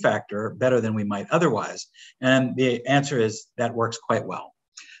the P factor better than we might otherwise. And the answer is that works quite well.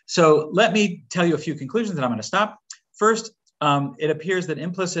 So let me tell you a few conclusions, and I'm going to stop. First, it appears that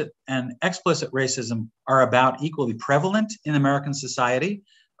implicit and explicit racism are about equally prevalent in American society.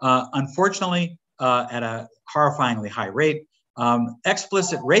 Unfortunately, at a horrifyingly high rate.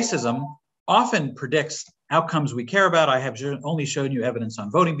 Explicit racism often predicts outcomes we care about. I have only shown you evidence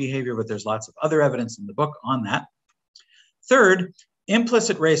on voting behavior, but there's lots of other evidence in the book on that. Third,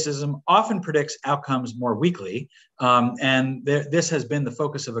 implicit racism often predicts outcomes more weakly. This has been the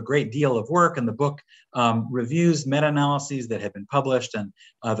focus of a great deal of work, and the book reviews meta-analyses that have been published, and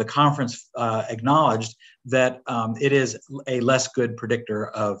the conference acknowledged that it is a less good predictor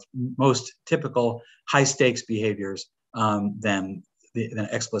of most typical high-stakes behaviors than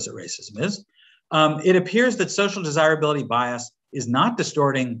explicit racism is. It appears that social desirability bias is not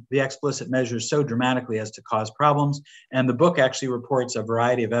distorting the explicit measures so dramatically as to cause problems. And the book actually reports a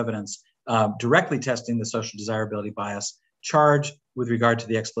variety of evidence directly testing the social desirability bias charge with regard to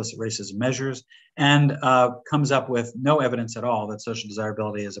the explicit racism measures, and comes up with no evidence at all that social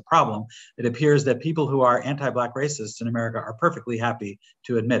desirability is a problem. It appears that people who are anti-Black racists in America are perfectly happy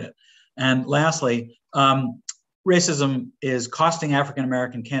to admit it. And lastly, racism is costing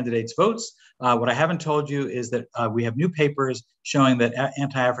African-American candidates votes. What I haven't told you is that we have new papers showing that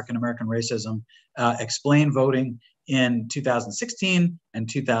anti-African-American racism explained voting in 2016 and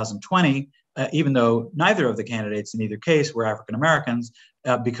 2020, even though neither of the candidates in either case were African-Americans,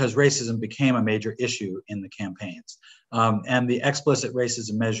 because racism became a major issue in the campaigns. And the explicit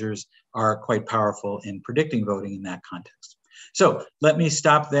racism measures are quite powerful in predicting voting in that context. So let me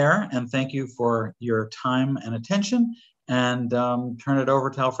stop there and thank you for your time and attention, and turn it over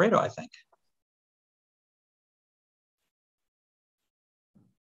to Alfredo, I think.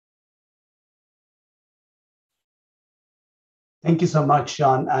 Thank you so much,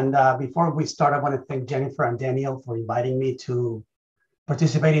 Sean. And before we start, I want to thank Jennifer and Daniel for inviting me to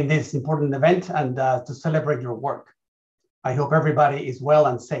participate in this important event and to celebrate your work. I hope everybody is well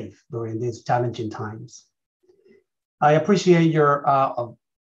and safe during these challenging times. I appreciate your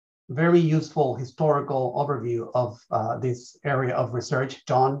very useful historical overview of this area of research,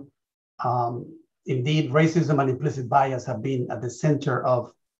 John. Indeed, racism and implicit bias have been at the center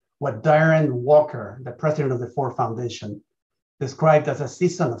of what Darren Walker, the president of the Ford Foundation, described as a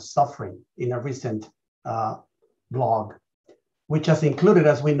season of suffering in a recent blog, which has included,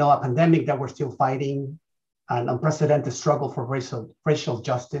 as we know, a pandemic that we're still fighting, an unprecedented struggle for racial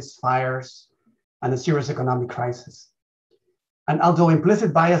justice, fires, and a serious economic crisis. And although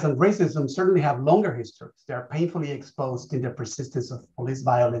implicit bias and racism certainly have longer histories, they are painfully exposed in the persistence of police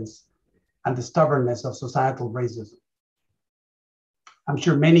violence and the stubbornness of societal racism. I'm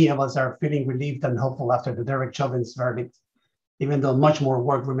sure many of us are feeling relieved and hopeful after the Derek Chauvin's verdict, even though much more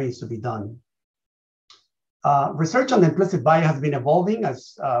work remains to be done. Research on implicit bias has been evolving,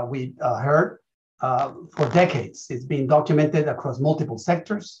 as we heard, for decades. It's been documented across multiple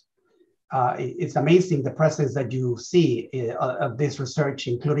sectors. It's amazing the presence that you see of this research,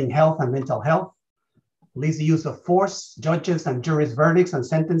 including health and mental health, police use of force, judges and juries' verdicts and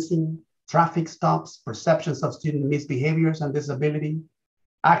sentencing, traffic stops, perceptions of student misbehaviors and disability,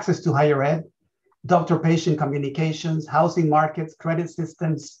 access to higher ed, doctor-patient communications, housing markets, credit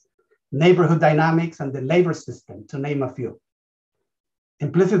systems, neighborhood dynamics, and the labor system, to name a few.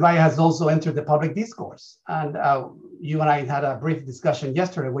 Implicit bias has also entered the public discourse. And you and I had a brief discussion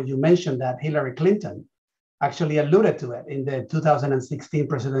yesterday where you mentioned that Hillary Clinton actually alluded to it in the 2016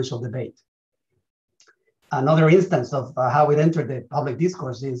 presidential debate. Another instance of how it entered the public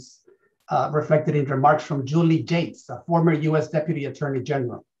discourse is reflected in remarks from Julie Yates, a former US Deputy Attorney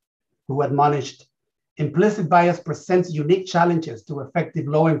General, who admonished, implicit bias presents unique challenges to effective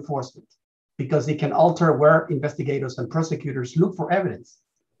law enforcement because it can alter where investigators and prosecutors look for evidence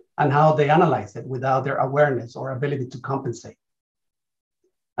and how they analyze it without their awareness or ability to compensate.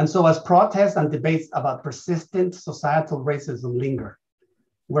 And so as protests and debates about persistent societal racism linger,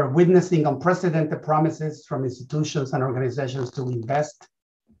 we're witnessing unprecedented promises from institutions and organizations to invest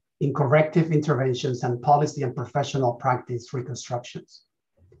in corrective interventions and policy and professional practice reconstructions.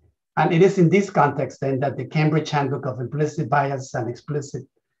 And it is in this context then that the Cambridge Handbook of Implicit Bias and Explicit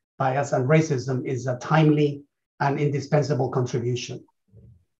Bias and Racism is a timely and indispensable contribution.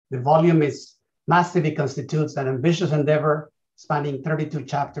 The volume is massive. It constitutes an ambitious endeavor spanning 32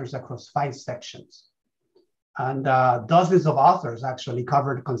 chapters across 5 sections. And dozens of authors actually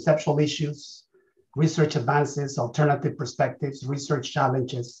covered conceptual issues, research advances, alternative perspectives, research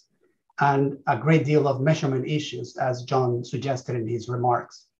challenges, and a great deal of measurement issues, as John suggested in his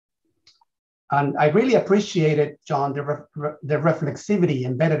remarks. And I really appreciated, John, the reflexivity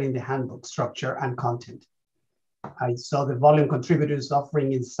embedded in the handbook structure and content. I saw the volume contributors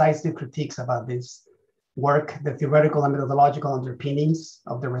offering incisive critiques about this work, the theoretical and methodological underpinnings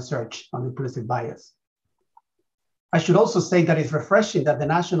of the research on implicit bias. I should also say that it's refreshing that the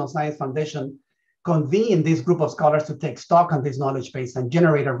National Science Foundation convened this group of scholars to take stock on this knowledge base and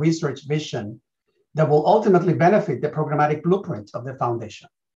generate a research vision that will ultimately benefit the programmatic blueprint of the foundation.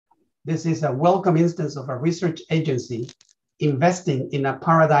 This is a welcome instance of a research agency investing in a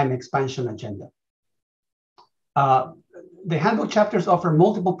paradigm expansion agenda. The handbook chapters offer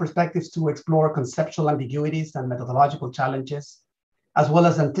multiple perspectives to explore conceptual ambiguities and methodological challenges, as well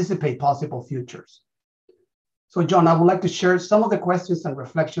as anticipate possible futures. So John, I would like to share some of the questions and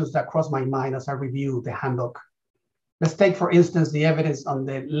reflections that cross my mind as I review the handbook Let's take, for instance, the evidence on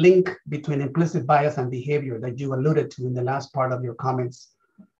the link between implicit bias and behavior that you alluded to in the last part of your comments.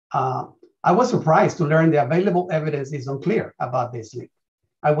 I was surprised to learn the available evidence is unclear about this link.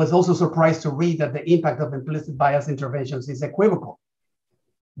 I was also surprised to read that the impact of implicit bias interventions is equivocal.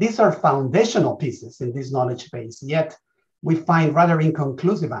 These are foundational pieces in this knowledge base, yet we find rather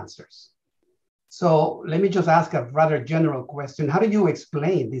inconclusive answers. So let me just ask a rather general question. How do you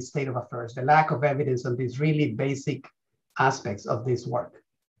explain this state of affairs, the lack of evidence on these really basic aspects of this work?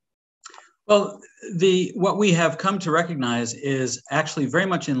 Well, what we have come to recognize is actually very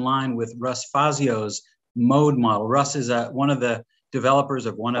much in line with Russ Fazio's mode model. Russ is one of the developers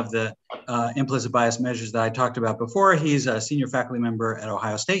of one of the implicit bias measures that I talked about before. He's a senior faculty member at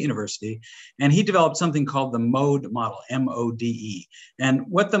Ohio State University, and he developed something called the mode model, M-O-D-E. And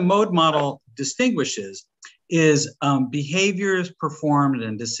what the mode model distinguishes is behaviors performed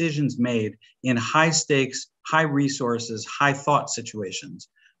and decisions made in high stakes, high resources, high thought situations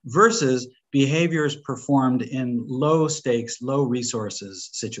versus behaviors performed in low stakes, low resources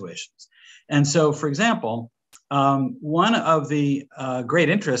situations. And so, for example, one of the great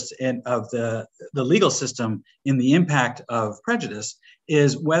interests of the legal system in the impact of prejudice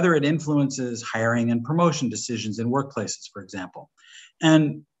is whether it influences hiring and promotion decisions in workplaces, for example.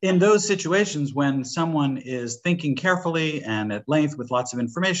 And in those situations, when someone is thinking carefully and at length with lots of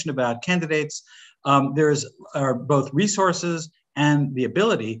information about candidates, there's both resources and the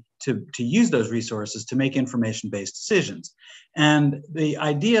ability to use those resources to make information-based decisions. And the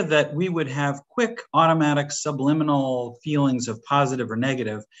idea that we would have quick, automatic, subliminal feelings of positive or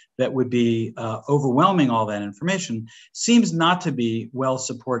negative that would be overwhelming all that information seems not to be well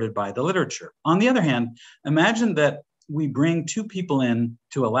supported by the literature. On the other hand, imagine that we bring two people in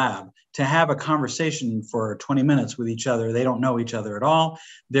to a lab to have a conversation for 20 minutes with each other. They don't know each other at all.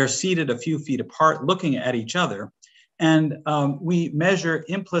 They're seated a few feet apart looking at each other. And we measure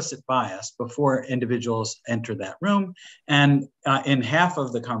implicit bias before individuals enter that room. And in half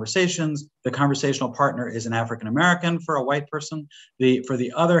of the conversations, the conversational partner is an African-American for a white person. For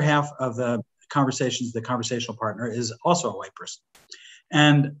the other half of the conversations, the conversational partner is also a white person.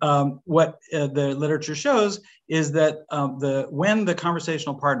 And what the literature shows is that when the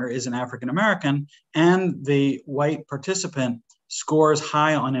conversational partner is an African-American and the white participant scores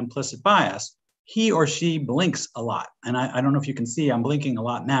high on implicit bias, he or she blinks a lot. And I don't know if you can see, I'm blinking a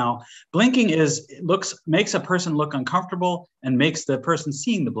lot now. Blinking makes a person look uncomfortable and makes the person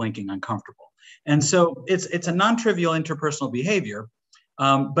seeing the blinking uncomfortable. And so it's a non-trivial interpersonal behavior,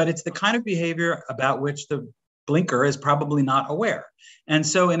 but it's the kind of behavior about which the blinker is probably not aware. And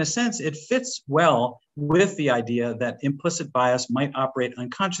so in a sense, it fits well with the idea that implicit bias might operate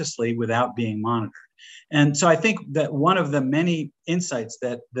unconsciously without being monitored. And so I think that one of the many insights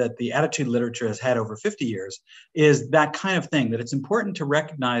that the attitude literature has had over 50 years is that kind of thing, that it's important to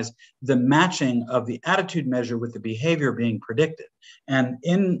recognize the matching of the attitude measure with the behavior being predicted. And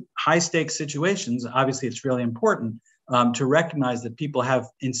in high stakes situations, obviously it's really important to recognize that people have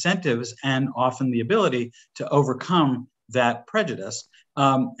incentives and often the ability to overcome that prejudice.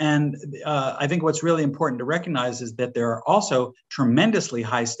 I think what's really important to recognize is that there are also tremendously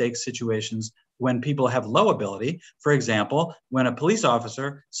high stakes situations when people have low ability. For example, when a police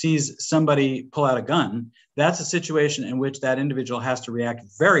officer sees somebody pull out a gun, that's a situation in which that individual has to react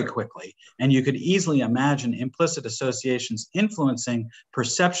very quickly. And you could easily imagine implicit associations influencing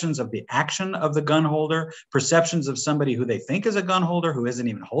perceptions of the action of the gun holder, perceptions of somebody who they think is a gun holder who isn't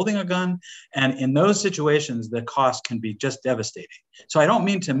even holding a gun. And in those situations, the cost can be just devastating. So I don't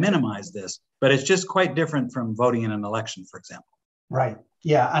mean to minimize this, but it's just quite different from voting in an election, for example. Right.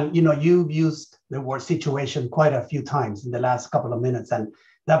 Yeah. And, you've used the word situation quite a few times in the last couple of minutes. And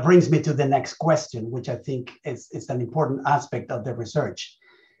that brings me to the next question, which I think is an important aspect of the research.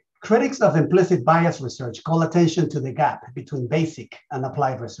 Critics of implicit bias research call attention to the gap between basic and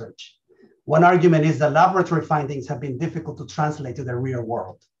applied research. One argument is that laboratory findings have been difficult to translate to the real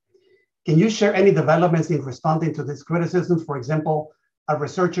world. Can you share any developments in responding to these criticisms? For example, are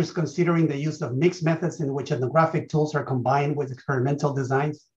researchers considering the use of mixed methods in which ethnographic tools are combined with experimental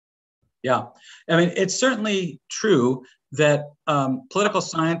designs? Yeah, I mean, it's certainly true that political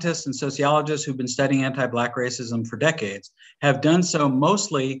scientists and sociologists who've been studying anti-Black racism for decades have done so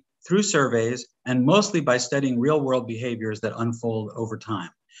mostly through surveys and mostly by studying real-world behaviors that unfold over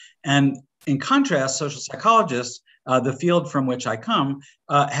time. And in contrast, social psychologists, the field from which I come,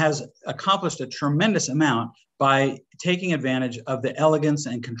 has accomplished a tremendous amount by taking advantage of the elegance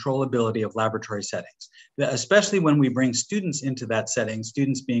and controllability of laboratory settings, especially when we bring students into that setting,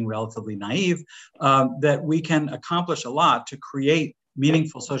 students being relatively naive, that we can accomplish a lot to create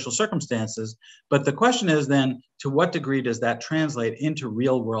meaningful social circumstances. But the question is then, to what degree does that translate into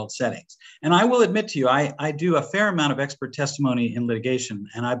real world settings? And I will admit to you, I do a fair amount of expert testimony in litigation,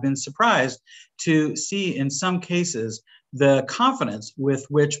 and I've been surprised to see in some cases the confidence with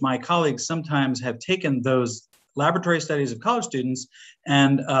which my colleagues sometimes have taken those laboratory studies of college students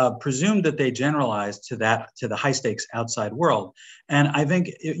and presumed that they generalized to the high stakes outside world. And I think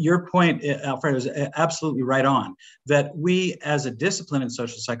your point, Alfredo, is absolutely right on, that we as a discipline in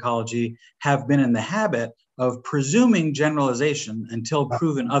social psychology have been in the habit of presuming generalization until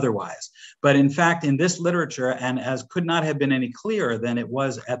proven otherwise. But in fact, in this literature, and as could not have been any clearer than it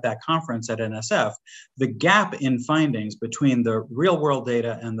was at that conference at NSF, the gap in findings between the real world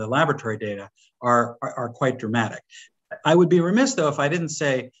data and the laboratory data are quite dramatic. I would be remiss, though, if I didn't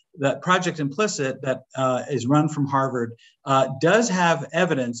say that Project Implicit, that is run from Harvard, does have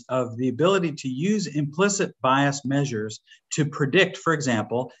evidence of the ability to use implicit bias measures to predict, for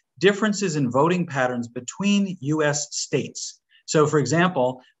example, differences in voting patterns between US states. So, for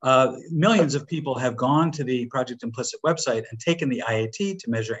example, millions of people have gone to the Project Implicit website and taken the IAT to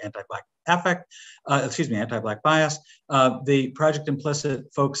measure anti-Black anti-Black bias. The Project Implicit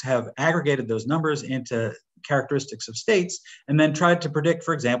folks have aggregated those numbers into characteristics of states and then tried to predict,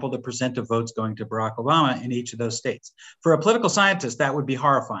 for example, the percent of votes going to Barack Obama in each of those states. For a political scientist, that would be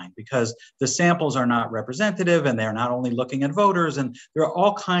horrifying because the samples are not representative and they're not only looking at voters, and there are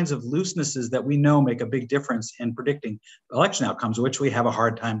all kinds of loosenesses that we know make a big difference in predicting election outcomes, which we have a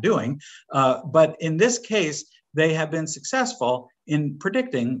hard time doing. But in this case, they have been successful in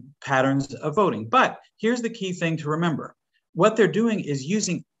predicting patterns of voting. But here's the key thing to remember. What they're doing is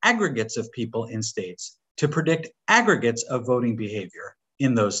using aggregates of people in states to predict aggregates of voting behavior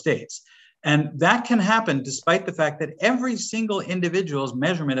in those states. And that can happen despite the fact that every single individual's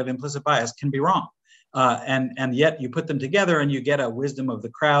measurement of implicit bias can be wrong. And yet you put them together and you get a wisdom of the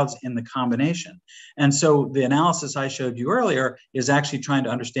crowds in the combination. And so the analysis I showed you earlier is actually trying to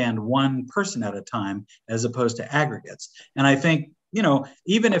understand one person at a time as opposed to aggregates. And I think, you know,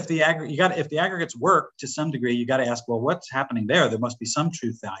 even if the aggregates work to some degree, you got to ask, well, what's happening there? There must be some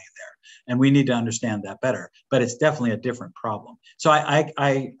truth value there, and we need to understand that better. But it's definitely a different problem. So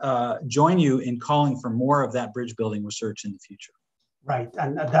I join you in calling for more of that bridge building research in the future. Right,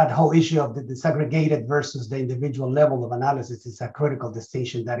 and that whole issue of the disaggregated versus the individual level of analysis is a critical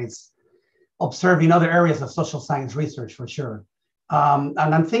distinction that is observed in other areas of social science research for sure. And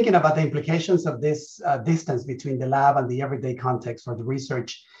I'm thinking about the implications of this distance between the lab and the everyday context for the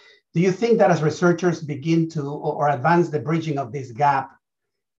research. Do you think that as researchers begin to or advance the bridging of this gap,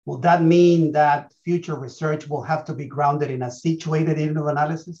 will that mean that future research will have to be grounded in a situated unit of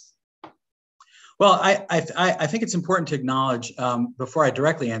analysis? Well, I think it's important to acknowledge, before I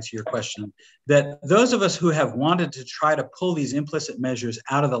directly answer your question, that those of us who have wanted to try to pull these implicit measures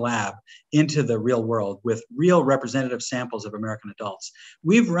out of the lab into the real world with real representative samples of American adults,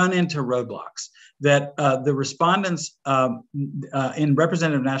 we've run into roadblocks that the respondents in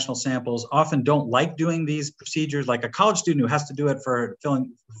representative national samples often don't like doing these procedures. Like a college student who has to do it for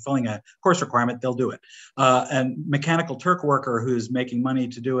fulfilling a course requirement, they'll do it. And mechanical Turk worker who's making money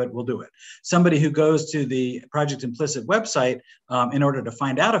to do it will do it. Somebody who goes to the Project Implicit website in order to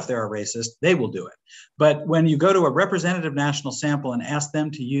find out if they're a racist, they will do it. But when you go to a representative national sample and ask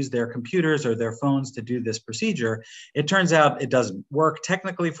them to use their computers or their phones to do this procedure, it turns out it doesn't work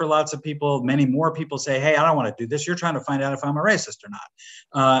technically for lots of people. Many more people say, hey, I don't want to do this. You're trying to find out if I'm a racist or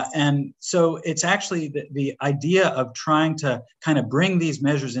not. And so it's actually the idea of trying to kind of bring these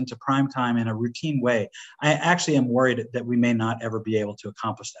measures into prime time in a routine way. I actually am worried that we may not ever be able to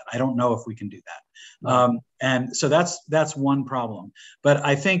accomplish that. I don't know if we can do that. And so that's one problem. But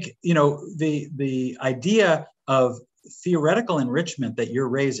I think, you know, the idea of theoretical enrichment that you're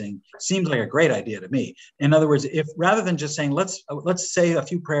raising seems like a great idea to me. In other words, if rather than just saying, let's say a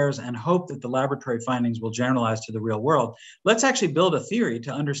few prayers and hope that the laboratory findings will generalize to the real world, let's actually build a theory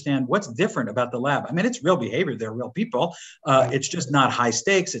to understand what's different about the lab. I mean, it's real behavior. They're real people. It's just not high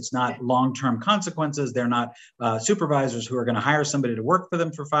stakes. It's not long-term consequences. They're not supervisors who are going to hire somebody to work for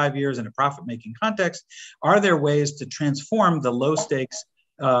them for 5 years in a profit-making context. Are there ways to transform the low-stakes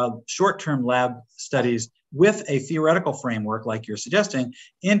short-term lab studies with a theoretical framework like you're suggesting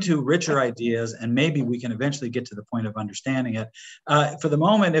into richer ideas, and maybe we can eventually get to the point of understanding it. For the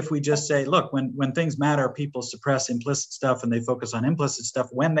moment, if we just say, look, when things matter, people suppress implicit stuff and they focus on implicit stuff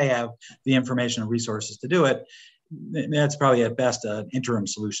when they have the information and resources to do it, that's probably at best an interim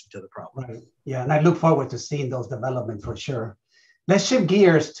solution to the problem. Right. Yeah, and I look forward to seeing those developments for sure. Let's shift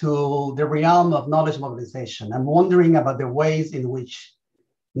gears to the realm of knowledge mobilization. I'm wondering about the ways in which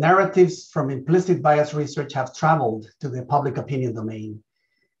Narratives from implicit bias research have traveled to the public opinion domain.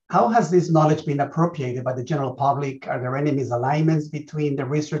 How has this knowledge been appropriated by the general public? Are there any misalignments between the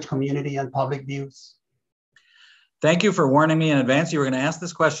research community and public views? Thank you for warning me in advance. You were going to ask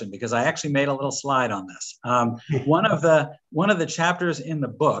this question because I actually made a little slide on this. One of the chapters in the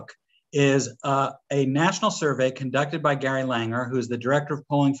book is a national survey conducted by Gary Langer, who is the director of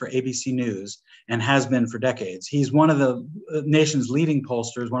polling for ABC News and has been for decades. He's one of the nation's leading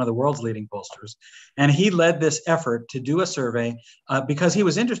pollsters, one of the world's leading pollsters. And he led this effort to do a survey because he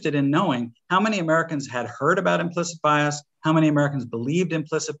was interested in knowing how many Americans had heard about implicit bias, how many Americans believed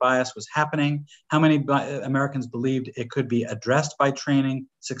implicit bias was happening, how many Americans believed it could be addressed by training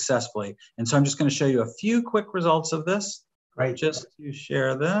successfully. And so I'm just going to show you a few quick results of this. Right. Just to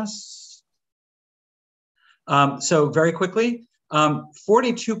share this. So very quickly,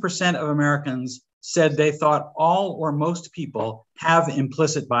 42% of Americans said they thought all or most people have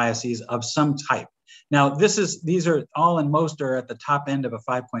implicit biases of some type. Now, these are all and most are at the top end of a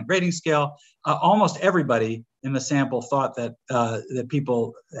 5-point rating scale. Almost everybody in the sample thought that that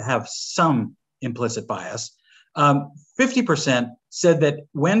people have some implicit bias. 50% said that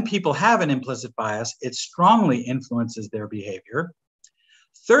when people have an implicit bias, it strongly influences their behavior.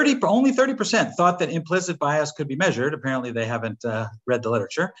 Only 30% thought that implicit bias could be measured. Apparently, they haven't read the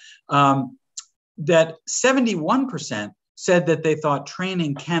literature. That 71% said that they thought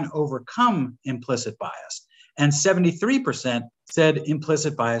training can overcome implicit bias. And 73% said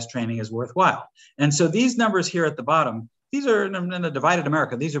implicit bias training is worthwhile. And so these numbers here at the bottom, these are in a divided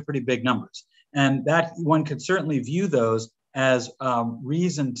America, these are pretty big numbers. And that one could certainly view those as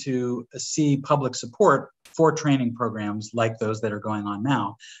reason to see public support for training programs like those that are going on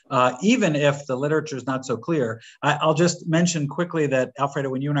now, even if the literature is not so clear. I'll just mention quickly that, Alfredo,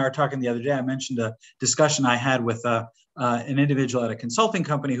 when you and I were talking the other day, I mentioned a discussion I had with an individual at a consulting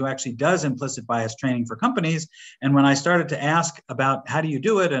company who actually does implicit bias training for companies. And when I started to ask about how do you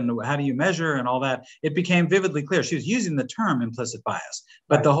do it and how do you measure and all that, it became vividly clear. She was using the term implicit bias,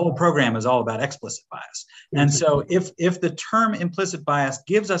 but the whole program is all about explicit bias. And so if the term implicit bias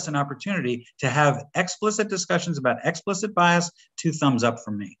gives us an opportunity to have explicit discussions about explicit bias, 2 thumbs up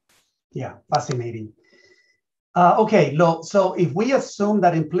from me. Yeah, fascinating. Okay, so if we assume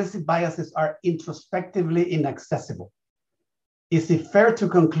that implicit biases are introspectively inaccessible, is it fair to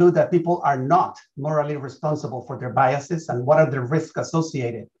conclude that people are not morally responsible for their biases, and what are the risks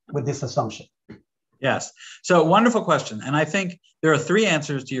associated with this assumption? Yes. So wonderful question. And I think there are 3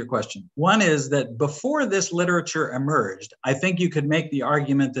 answers to your question. One is that before this literature emerged, I think you could make the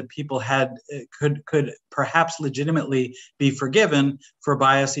argument that people could perhaps legitimately be forgiven for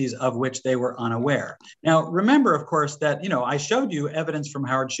biases of which they were unaware. Now, remember, of course, that, I showed you evidence from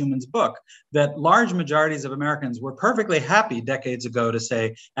Howard Schumann's book that large majorities of Americans were perfectly happy decades ago to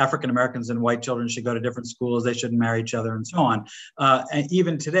say African Americans and white children should go to different schools, they shouldn't marry each other, and so on. And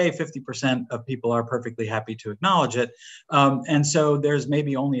even today, 50% of people are perfectly happy to acknowledge it. And so there's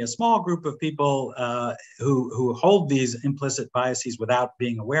maybe only a small group of people who hold these implicit biases without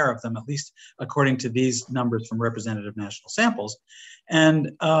being aware of them, at least according to these numbers from representative national samples.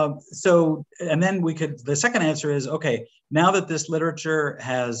 And then the second answer is, okay, now that this literature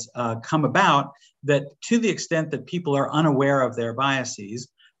has come about, that to the extent that people are unaware of their biases,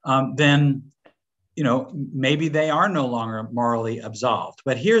 then maybe they are no longer morally absolved.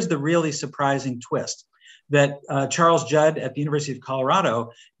 But here's the really surprising twist, that Charles Judd at the University of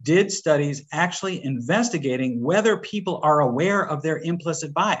Colorado did studies actually investigating whether people are aware of their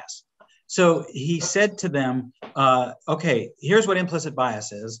implicit bias. So he said to them, okay, here's what implicit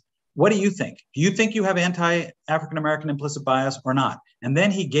bias is. What do you think? Do you think you have anti-African American implicit bias or not? And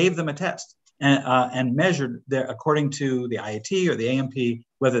then he gave them a test and measured according to the IAT or the AMP,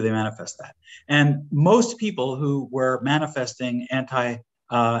 whether they manifest that. And most people who were manifesting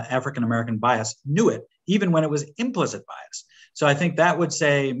anti-African American bias knew it, even when it was implicit bias. So I think that would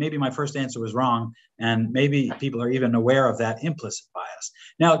say maybe my first answer was wrong, and maybe people are even aware of that implicit bias.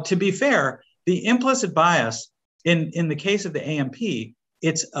 Now, to be fair, the implicit bias in the case of the AMP,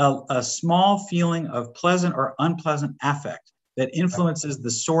 it's a small feeling of pleasant or unpleasant affect that influences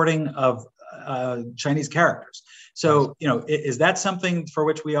the sorting of Chinese characters. So, is that something for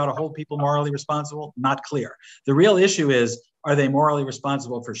which we ought to hold people morally responsible? Not clear. The real issue is, are they morally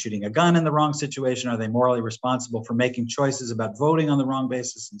responsible for shooting a gun in the wrong situation? Are they morally responsible for making choices about voting on the wrong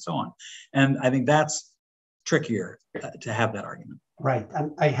basis and so on? And I think that's trickier to have that argument. Right.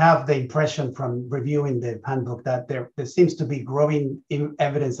 And I have the impression from reviewing the handbook that there seems to be growing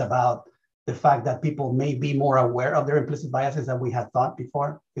evidence about the fact that people may be more aware of their implicit biases than we had thought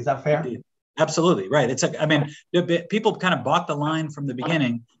before. Is that fair? Indeed. Absolutely, right. It's I mean, people kind of bought the line from the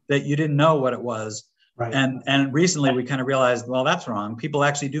beginning that you didn't know what it was. Right. And recently we kind of realized, well, that's wrong. People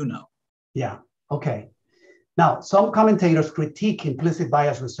actually do know. Yeah, okay. Now, some commentators critique implicit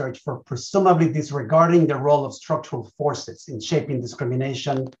bias research for presumably disregarding the role of structural forces in shaping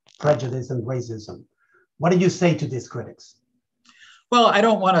discrimination, prejudice, and racism. What do you say to these critics? Well, I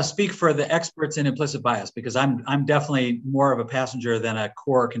don't want to speak for the experts in implicit bias because I'm definitely more of a passenger than a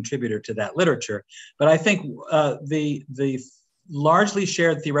core contributor to that literature. But I think the largely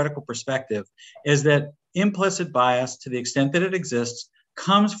shared theoretical perspective is that implicit bias, to the extent that it exists,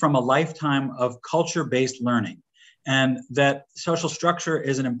 comes from a lifetime of culture-based learning, and that social structure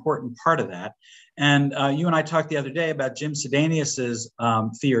is an important part of that. And you and I talked the other day about Jim Sidanius's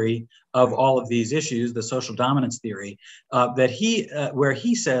theory of all of these issues, the social dominance theory, where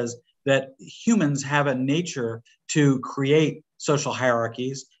he says that humans have a nature to create social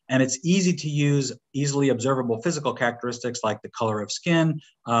hierarchies, and it's easy to use easily observable physical characteristics like the color of skin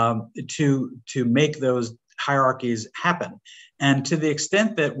to make those hierarchies happen. And to the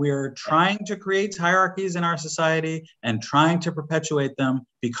extent that we're trying to create hierarchies in our society and trying to perpetuate them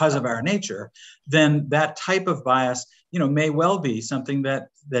because of our nature, then that type of bias, may well be something that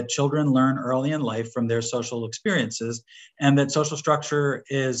children learn early in life from their social experiences, and that social structure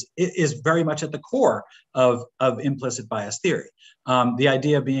is very much at the core of implicit bias theory. The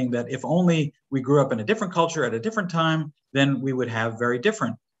idea being that if only we grew up in a different culture at a different time, then we would have very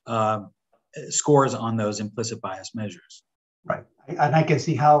different scores on those implicit bias measures. Right. And I can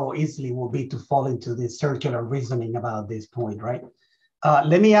see how easily it will be to fall into this circular reasoning about this point, right?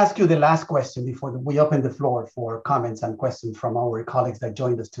 Let me ask you the last question before we open the floor for comments and questions from our colleagues that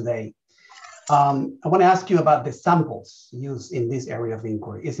joined us today. I want to ask you about the samples used in this area of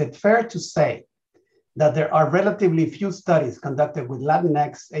inquiry. Is it fair to say that there are relatively few studies conducted with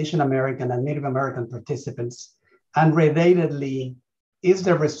Latinx, Asian American, and Native American participants? And relatedly, is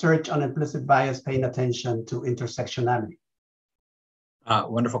there research on implicit bias paying attention to intersectionality?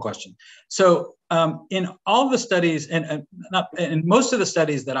 Wonderful question. So in all the studies, and most of the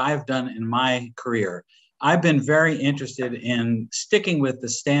studies that I've done in my career, I've been very interested in sticking with the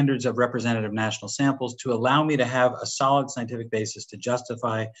standards of representative national samples to allow me to have a solid scientific basis to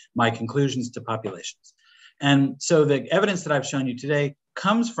justify my conclusions to populations. And so the evidence that I've shown you today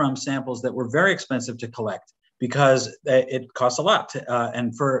comes from samples that were very expensive to collect, because it costs a lot.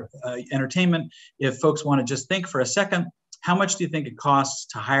 And for entertainment, if folks want to just think for a second, how much do you think it costs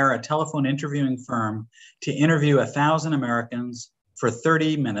to hire a telephone interviewing firm to interview 1,000 Americans for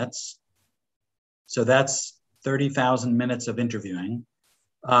 30 minutes? So that's 30,000 minutes of interviewing.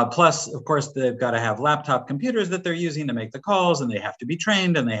 Plus, of course, they've got to have laptop computers that they're using to make the calls, and they have to be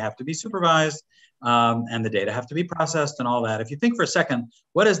trained, and they have to be supervised, and the data have to be processed and all that. If you think for a second,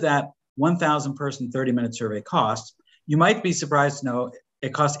 what does that 1,000 person 30-minute survey cost? You might be surprised to know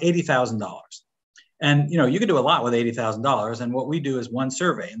it costs $80,000. And you can do a lot with $80,000. And what we do is one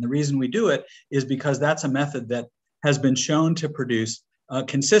survey. And the reason we do it is because that's a method that has been shown to produce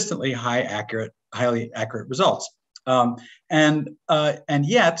consistently highly accurate results. And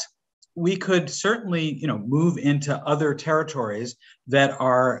yet we could certainly move into other territories that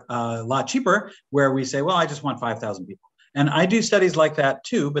are a lot cheaper, where we say, well, I just want 5,000 people. And I do studies like that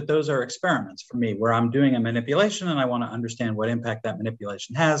too, but those are experiments for me, where I'm doing a manipulation and I want to understand what impact that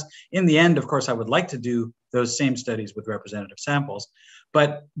manipulation has. In the end, of course, I would like to do those same studies with representative samples.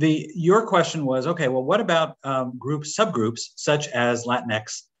 But your question was, okay, well, what about subgroups such as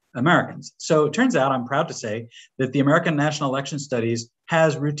Latinx Americans? So it turns out, I'm proud to say, that the American National Election Studies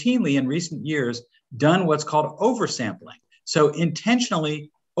has routinely in recent years done what's called oversampling. So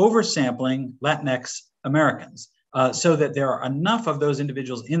intentionally oversampling Latinx Americans. So that there are enough of those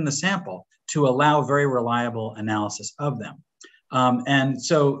individuals in the sample to allow very reliable analysis of them. And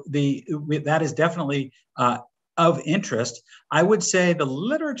so that is definitely of interest. I would say the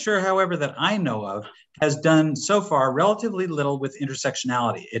literature, however, that I know of has done so far relatively little with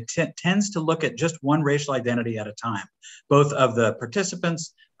intersectionality. It tends to look at just one racial identity at a time, both of the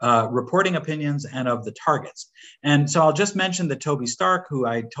participants, reporting opinions, and of the targets. And so I'll just mention that Toby Stark, who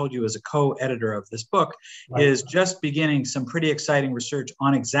I told you is a co-editor of this book, right, is just beginning some pretty exciting research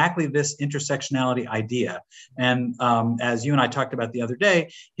on exactly this intersectionality idea. And as you and I talked about the other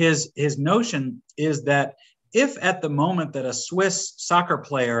day, his notion is that if at the moment that a Swiss soccer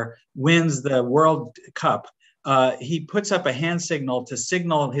player wins the World Cup, he puts up a hand signal to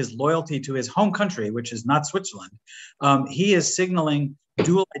signal his loyalty to his home country, which is not Switzerland, he is signaling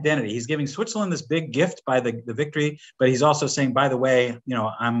dual identity. He's giving Switzerland this big gift by the victory, but he's also saying, by the way,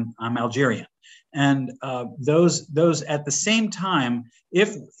 I'm Algerian. And those at the same time,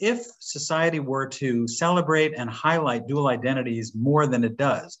 if society were to celebrate and highlight dual identities more than it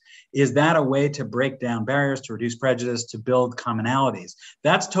does, is that a way to break down barriers, to reduce prejudice, to build commonalities?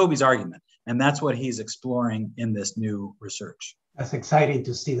 That's Toby's argument, and that's what he's exploring in this new research. That's exciting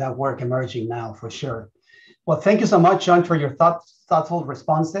to see that work emerging now, for sure. Well, thank you so much, John, for your thoughtful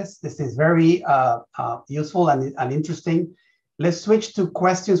responses. This is very useful and interesting. Let's switch to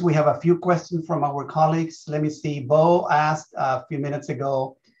questions. We have a few questions from our colleagues. Let me see. Bo asked a few minutes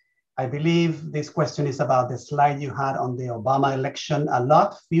ago, I believe this question is about the slide you had on the Obama election. A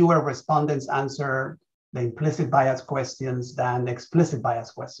lot fewer respondents answer the implicit bias questions than explicit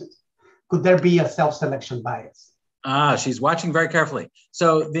bias questions. Could there be a self-selection bias? She's watching very carefully.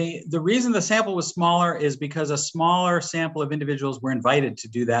 So the reason the sample was smaller is because a smaller sample of individuals were invited to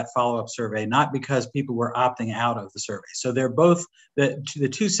do that follow-up survey, not because people were opting out of the survey. So they're both, the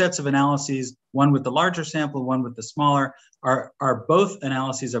two sets of analyses, one with the larger sample, one with the smaller, are both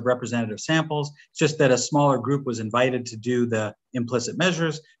analyses of representative samples. It's just that a smaller group was invited to do the implicit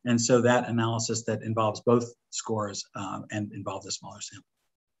measures. And so that analysis that involves both scores and involved a smaller sample.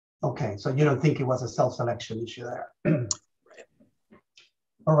 Okay, so you don't think it was a self-selection issue there? Right.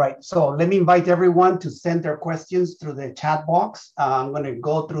 All right, so let me invite everyone to send their questions through the chat box. I'm going to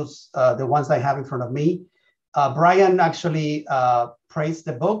go through the ones I have in front of me. Brian actually praised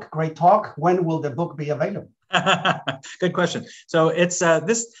the book. Great talk. When will the book be available? Good question. So it's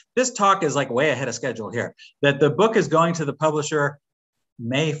this talk is like way ahead of schedule here. That the book is going to the publisher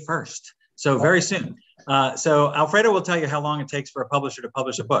May 1st. So very soon. So Alfredo will tell you how long it takes for a publisher to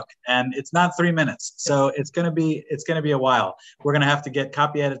publish a book, and it's not 3 minutes. So it's going to be a while. We're going to have to get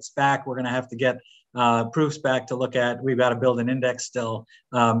copy edits back. We're going to have to get proofs back to look at. We've got to build an index still.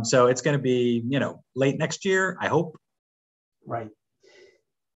 So it's going to be, late next year, I hope. Right.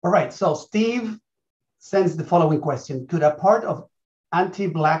 All right. So Steve sends the following question: could a part of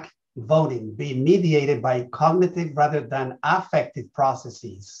anti-Black voting be mediated by cognitive rather than affective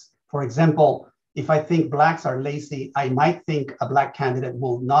processes? For example, if I think Blacks are lazy, I might think a Black candidate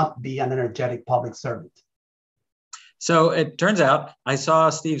will not be an energetic public servant. So it turns out I saw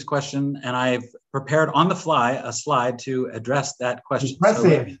Steve's question and I've prepared on the fly a slide to address that question.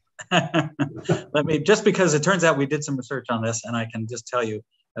 Impressive. So let me, just because it turns out we did some research on this and I can just tell you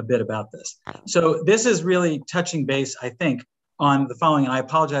a bit about this. So this is really touching base, I think, on the following, and I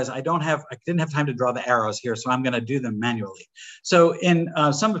apologize, I didn't have time to draw the arrows here, so I'm going to do them manually. So in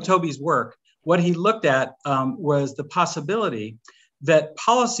some of Toby's work, what he looked at was the possibility that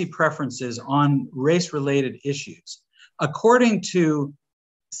policy preferences on race-related issues, according to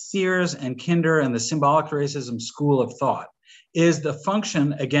Sears and Kinder and the symbolic racism school of thought, is the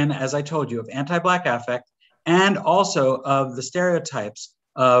function, again, as I told you, of anti-Black affect and also of the stereotypes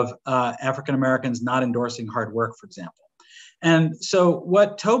of African Americans not endorsing hard work, for example. And so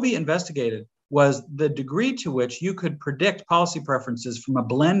what Toby investigated was the degree to which you could predict policy preferences from a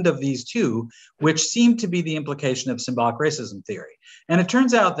blend of these two, which seemed to be the implication of symbolic racism theory. And it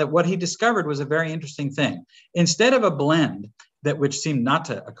turns out that what he discovered was a very interesting thing. Instead of a blend which seemed not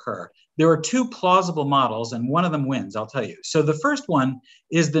to occur, there are two plausible models, and one of them wins, I'll tell you. So the first one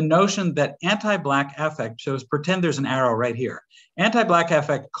is the notion that anti-Black affect, so pretend there's an arrow right here. Anti-Black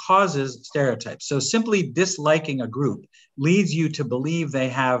affect causes stereotypes. So simply disliking a group leads you to believe they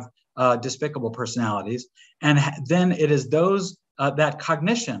have despicable personalities. And then it is that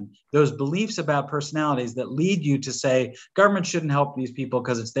cognition, those beliefs about personalities that lead you to say, government shouldn't help these people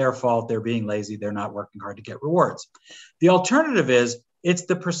because it's their fault, they're being lazy, they're not working hard to get rewards. The alternative is, it's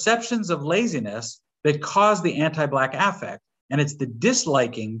the perceptions of laziness that cause the anti-Black affect, and it's the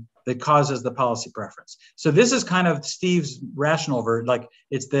disliking that causes the policy preference. So this is kind of Steve's rational version, like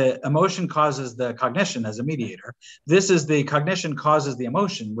it's the emotion causes the cognition as a mediator. This is the cognition causes the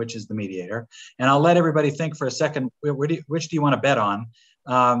emotion, which is the mediator. And I'll let everybody think for a second, which do you want to bet on?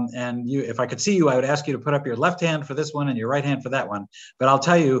 And if I could see you, I would ask you to put up your left hand for this one and your right hand for that one. But I'll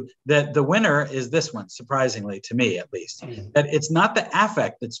tell you that the winner is this one, surprisingly, to me at least, that it's not the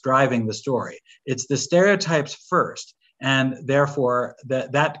affect that's driving the story. It's the stereotypes first. And therefore,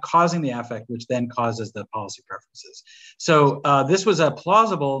 that causing the affect, which then causes the policy preferences. So this was a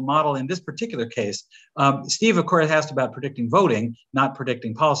plausible model in this particular case. Steve, of course, asked about predicting voting, not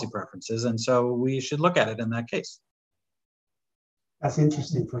predicting policy preferences. And so we should look at it in that case. That's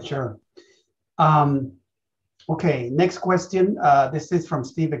interesting for sure. Okay, next question. This is from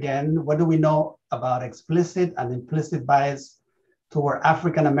Steve again. What do we know about explicit and implicit bias toward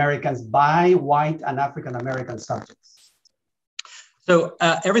African Americans by white and African American subjects? So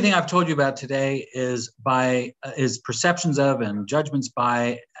everything I've told you about today is perceptions of and judgments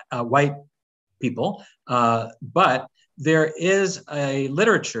by white people, but there is a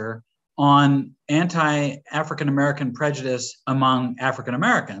literature on anti-African American prejudice among African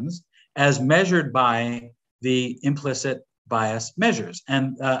Americans as measured by the implicit bias measures.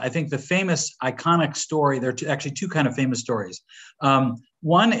 And I think the famous iconic story, there are actually two kind of famous stories.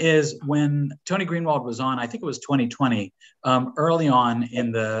 One is when Tony Greenwald was on, I think it was 2020, early on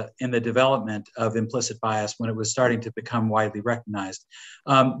in the development of implicit bias, when it was starting to become widely recognized.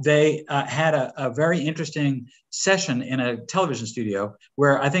 They had a very interesting session in a television studio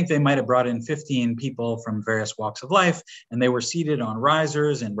where I think they might have brought in 15 people from various walks of life, and they were seated on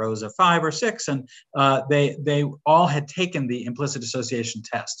risers in rows of 5 or 6, and they all had taken the implicit association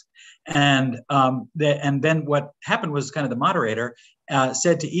test. And then what happened was kind of the moderator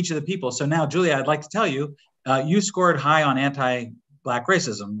said to each of the people, so now, Julia, I'd like to tell you, you scored high on anti-Black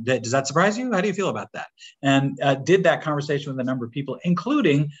racism. Does that surprise you? How do you feel about that? And did that conversation with a number of people,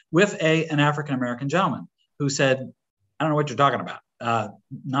 including with an African-American gentleman who said, I don't know what you're talking about.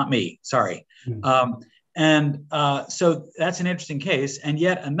 Not me, sorry. Mm-hmm. So that's an interesting case. And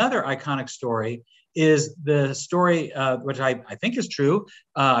yet another iconic story is the story, which I think is true.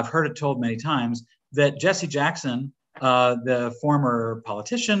 I've heard it told many times, that Jesse Jackson, the former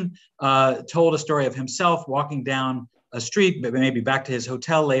politician, told a story of himself walking down a street, maybe back to his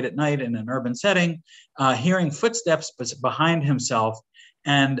hotel late at night in an urban setting, hearing footsteps behind himself,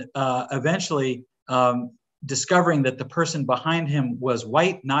 and eventually discovering that the person behind him was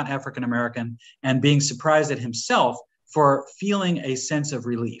white, not African American, and being surprised at himself for feeling a sense of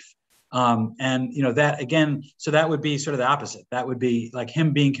relief. And that again, so that would be sort of the opposite. That would be like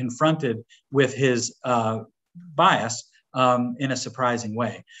him being confronted with his bias in a surprising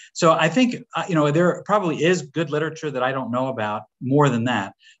way. So I think, there probably is good literature that I don't know about more than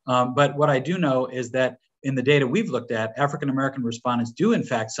that. But what I do know is that in the data we've looked at, African-American respondents do in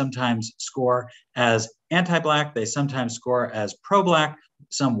fact sometimes score as anti-Black. They sometimes score as pro-Black.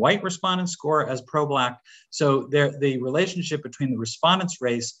 Some white respondents score as pro-Black. So the relationship between the respondents'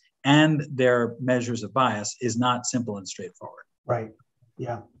 race and their measures of bias is not simple and straightforward. Right,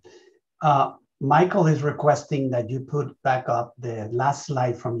 yeah. Michael is requesting that you put back up the last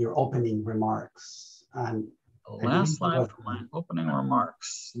slide from your opening remarks. And the last slide from my opening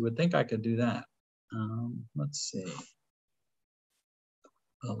remarks. You would think I could do that. Let's see.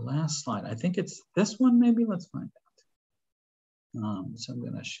 The last slide. I think it's this one, maybe. Let's find out. So I'm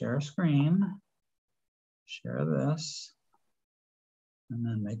going to share a screen, share this, and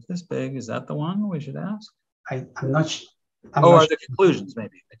then make this big. Is that the one we should ask? I'm not sure. Are the conclusions,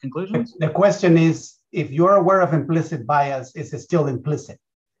 maybe? The conclusions? The question is, if you're aware of implicit bias, is it still implicit?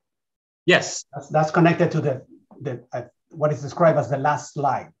 Yes. That's connected to what is described as the last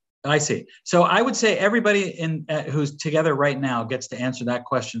slide. I see. So I would say everybody who's together right now gets to answer that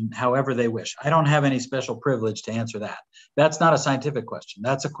question however they wish. I don't have any special privilege to answer that. That's not a scientific question.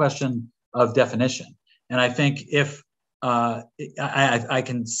 That's a question of definition. And I think if I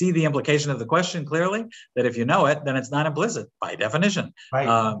can see the implication of the question clearly, that if you know it, then it's not implicit by definition.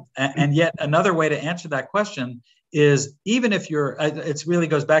 Right. And yet another way to answer that question is, even if it really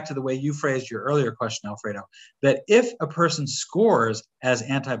goes back to the way you phrased your earlier question, Alfredo, that if a person scores as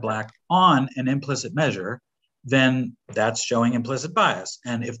anti-Black on an implicit measure, then that's showing implicit bias.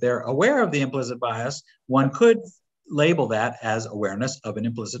 And if they're aware of the implicit bias, one could label that as awareness of an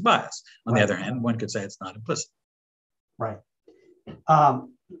implicit bias. On the other hand, one could say it's not implicit. Right.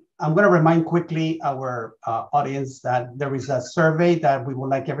 I'm going to remind quickly our audience that there is a survey that we would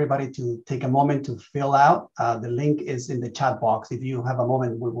like everybody to take a moment to fill out. The link is in the chat box. If you have a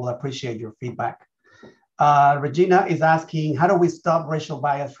moment, we will appreciate your feedback. Regina is asking, how do we stop racial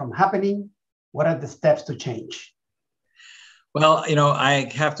bias from happening? What are the steps to change? Well,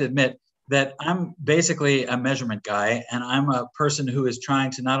 I have to admit that I'm basically a measurement guy, and I'm a person who is trying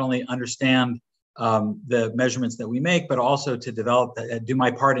to not only understand the measurements that we make, but also to do my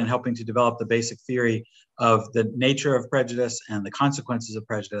part in helping to develop the basic theory of the nature of prejudice and the consequences of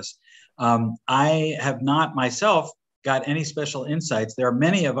prejudice. I have not myself got any special insights. There are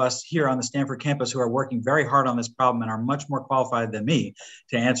many of us here on the Stanford campus who are working very hard on this problem and are much more qualified than me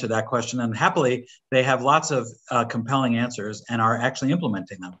to answer that question. And happily, they have lots of compelling answers and are actually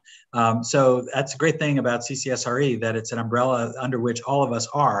implementing them. So that's a great thing about CCSRE, that it's an umbrella under which all of us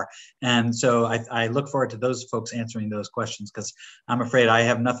are. And so I look forward to those folks answering those questions, because I'm afraid I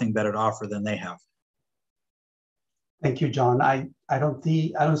have nothing better to offer than they have. Thank you, John. I don't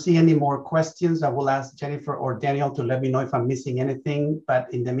see any more questions. I will ask Jennifer or Daniel to let me know if I'm missing anything.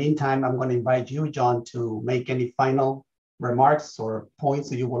 But in the meantime, I'm going to invite you, John, to make any final remarks or points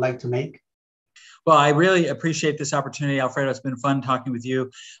that you would like to make. Well, I really appreciate this opportunity, Alfredo. It's been fun talking with you.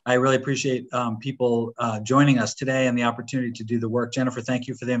 I really appreciate people joining us today and the opportunity to do the work. Jennifer, thank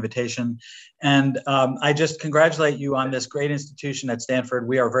you for the invitation. And I just congratulate you on this great institution at Stanford.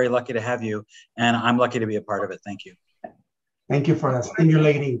 We are very lucky to have you, and I'm lucky to be a part of it. Thank you. Thank you for that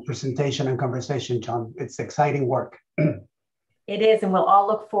stimulating presentation and conversation, John. It's exciting work. It is, and we'll all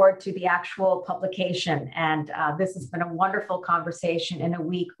look forward to the actual publication. And this has been a wonderful conversation in a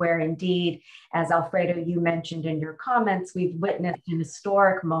week where indeed, as Alfredo, you mentioned in your comments, we've witnessed an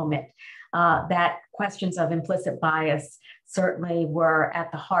historic moment that questions of implicit bias certainly were at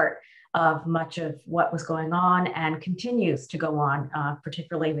the heart of much of what was going on and continues to go on.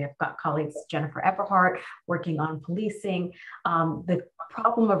 Particularly, we have got colleagues, Jennifer Eberhardt, working on policing. The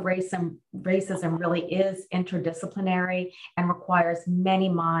problem of racism really is interdisciplinary and requires many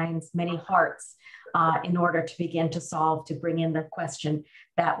minds, many hearts in order to begin to solve, to bring in the question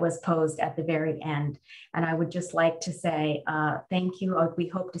that was posed at the very end. And I would just like to say thank you. We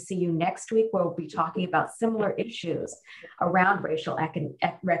hope to see you next week, where we'll be talking about similar issues around racial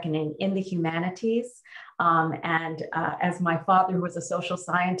reckoning in the humanities. As my father, who was a social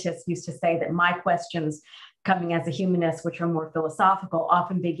scientist, used to say, that my questions coming as a humanist, which are more philosophical,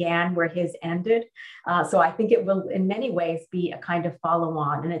 often began where his ended. So I think it will in many ways be a kind of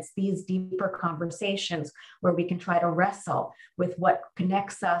follow-on. And it's these deeper conversations where we can try to wrestle with what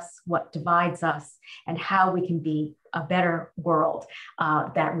connects us, what divides us, and how we can be a better world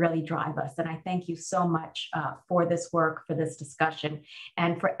that really drive us. And I thank you so much for this work, for this discussion,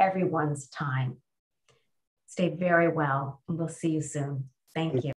 and for everyone's time. Stay very well, and we'll see you soon. Thank you.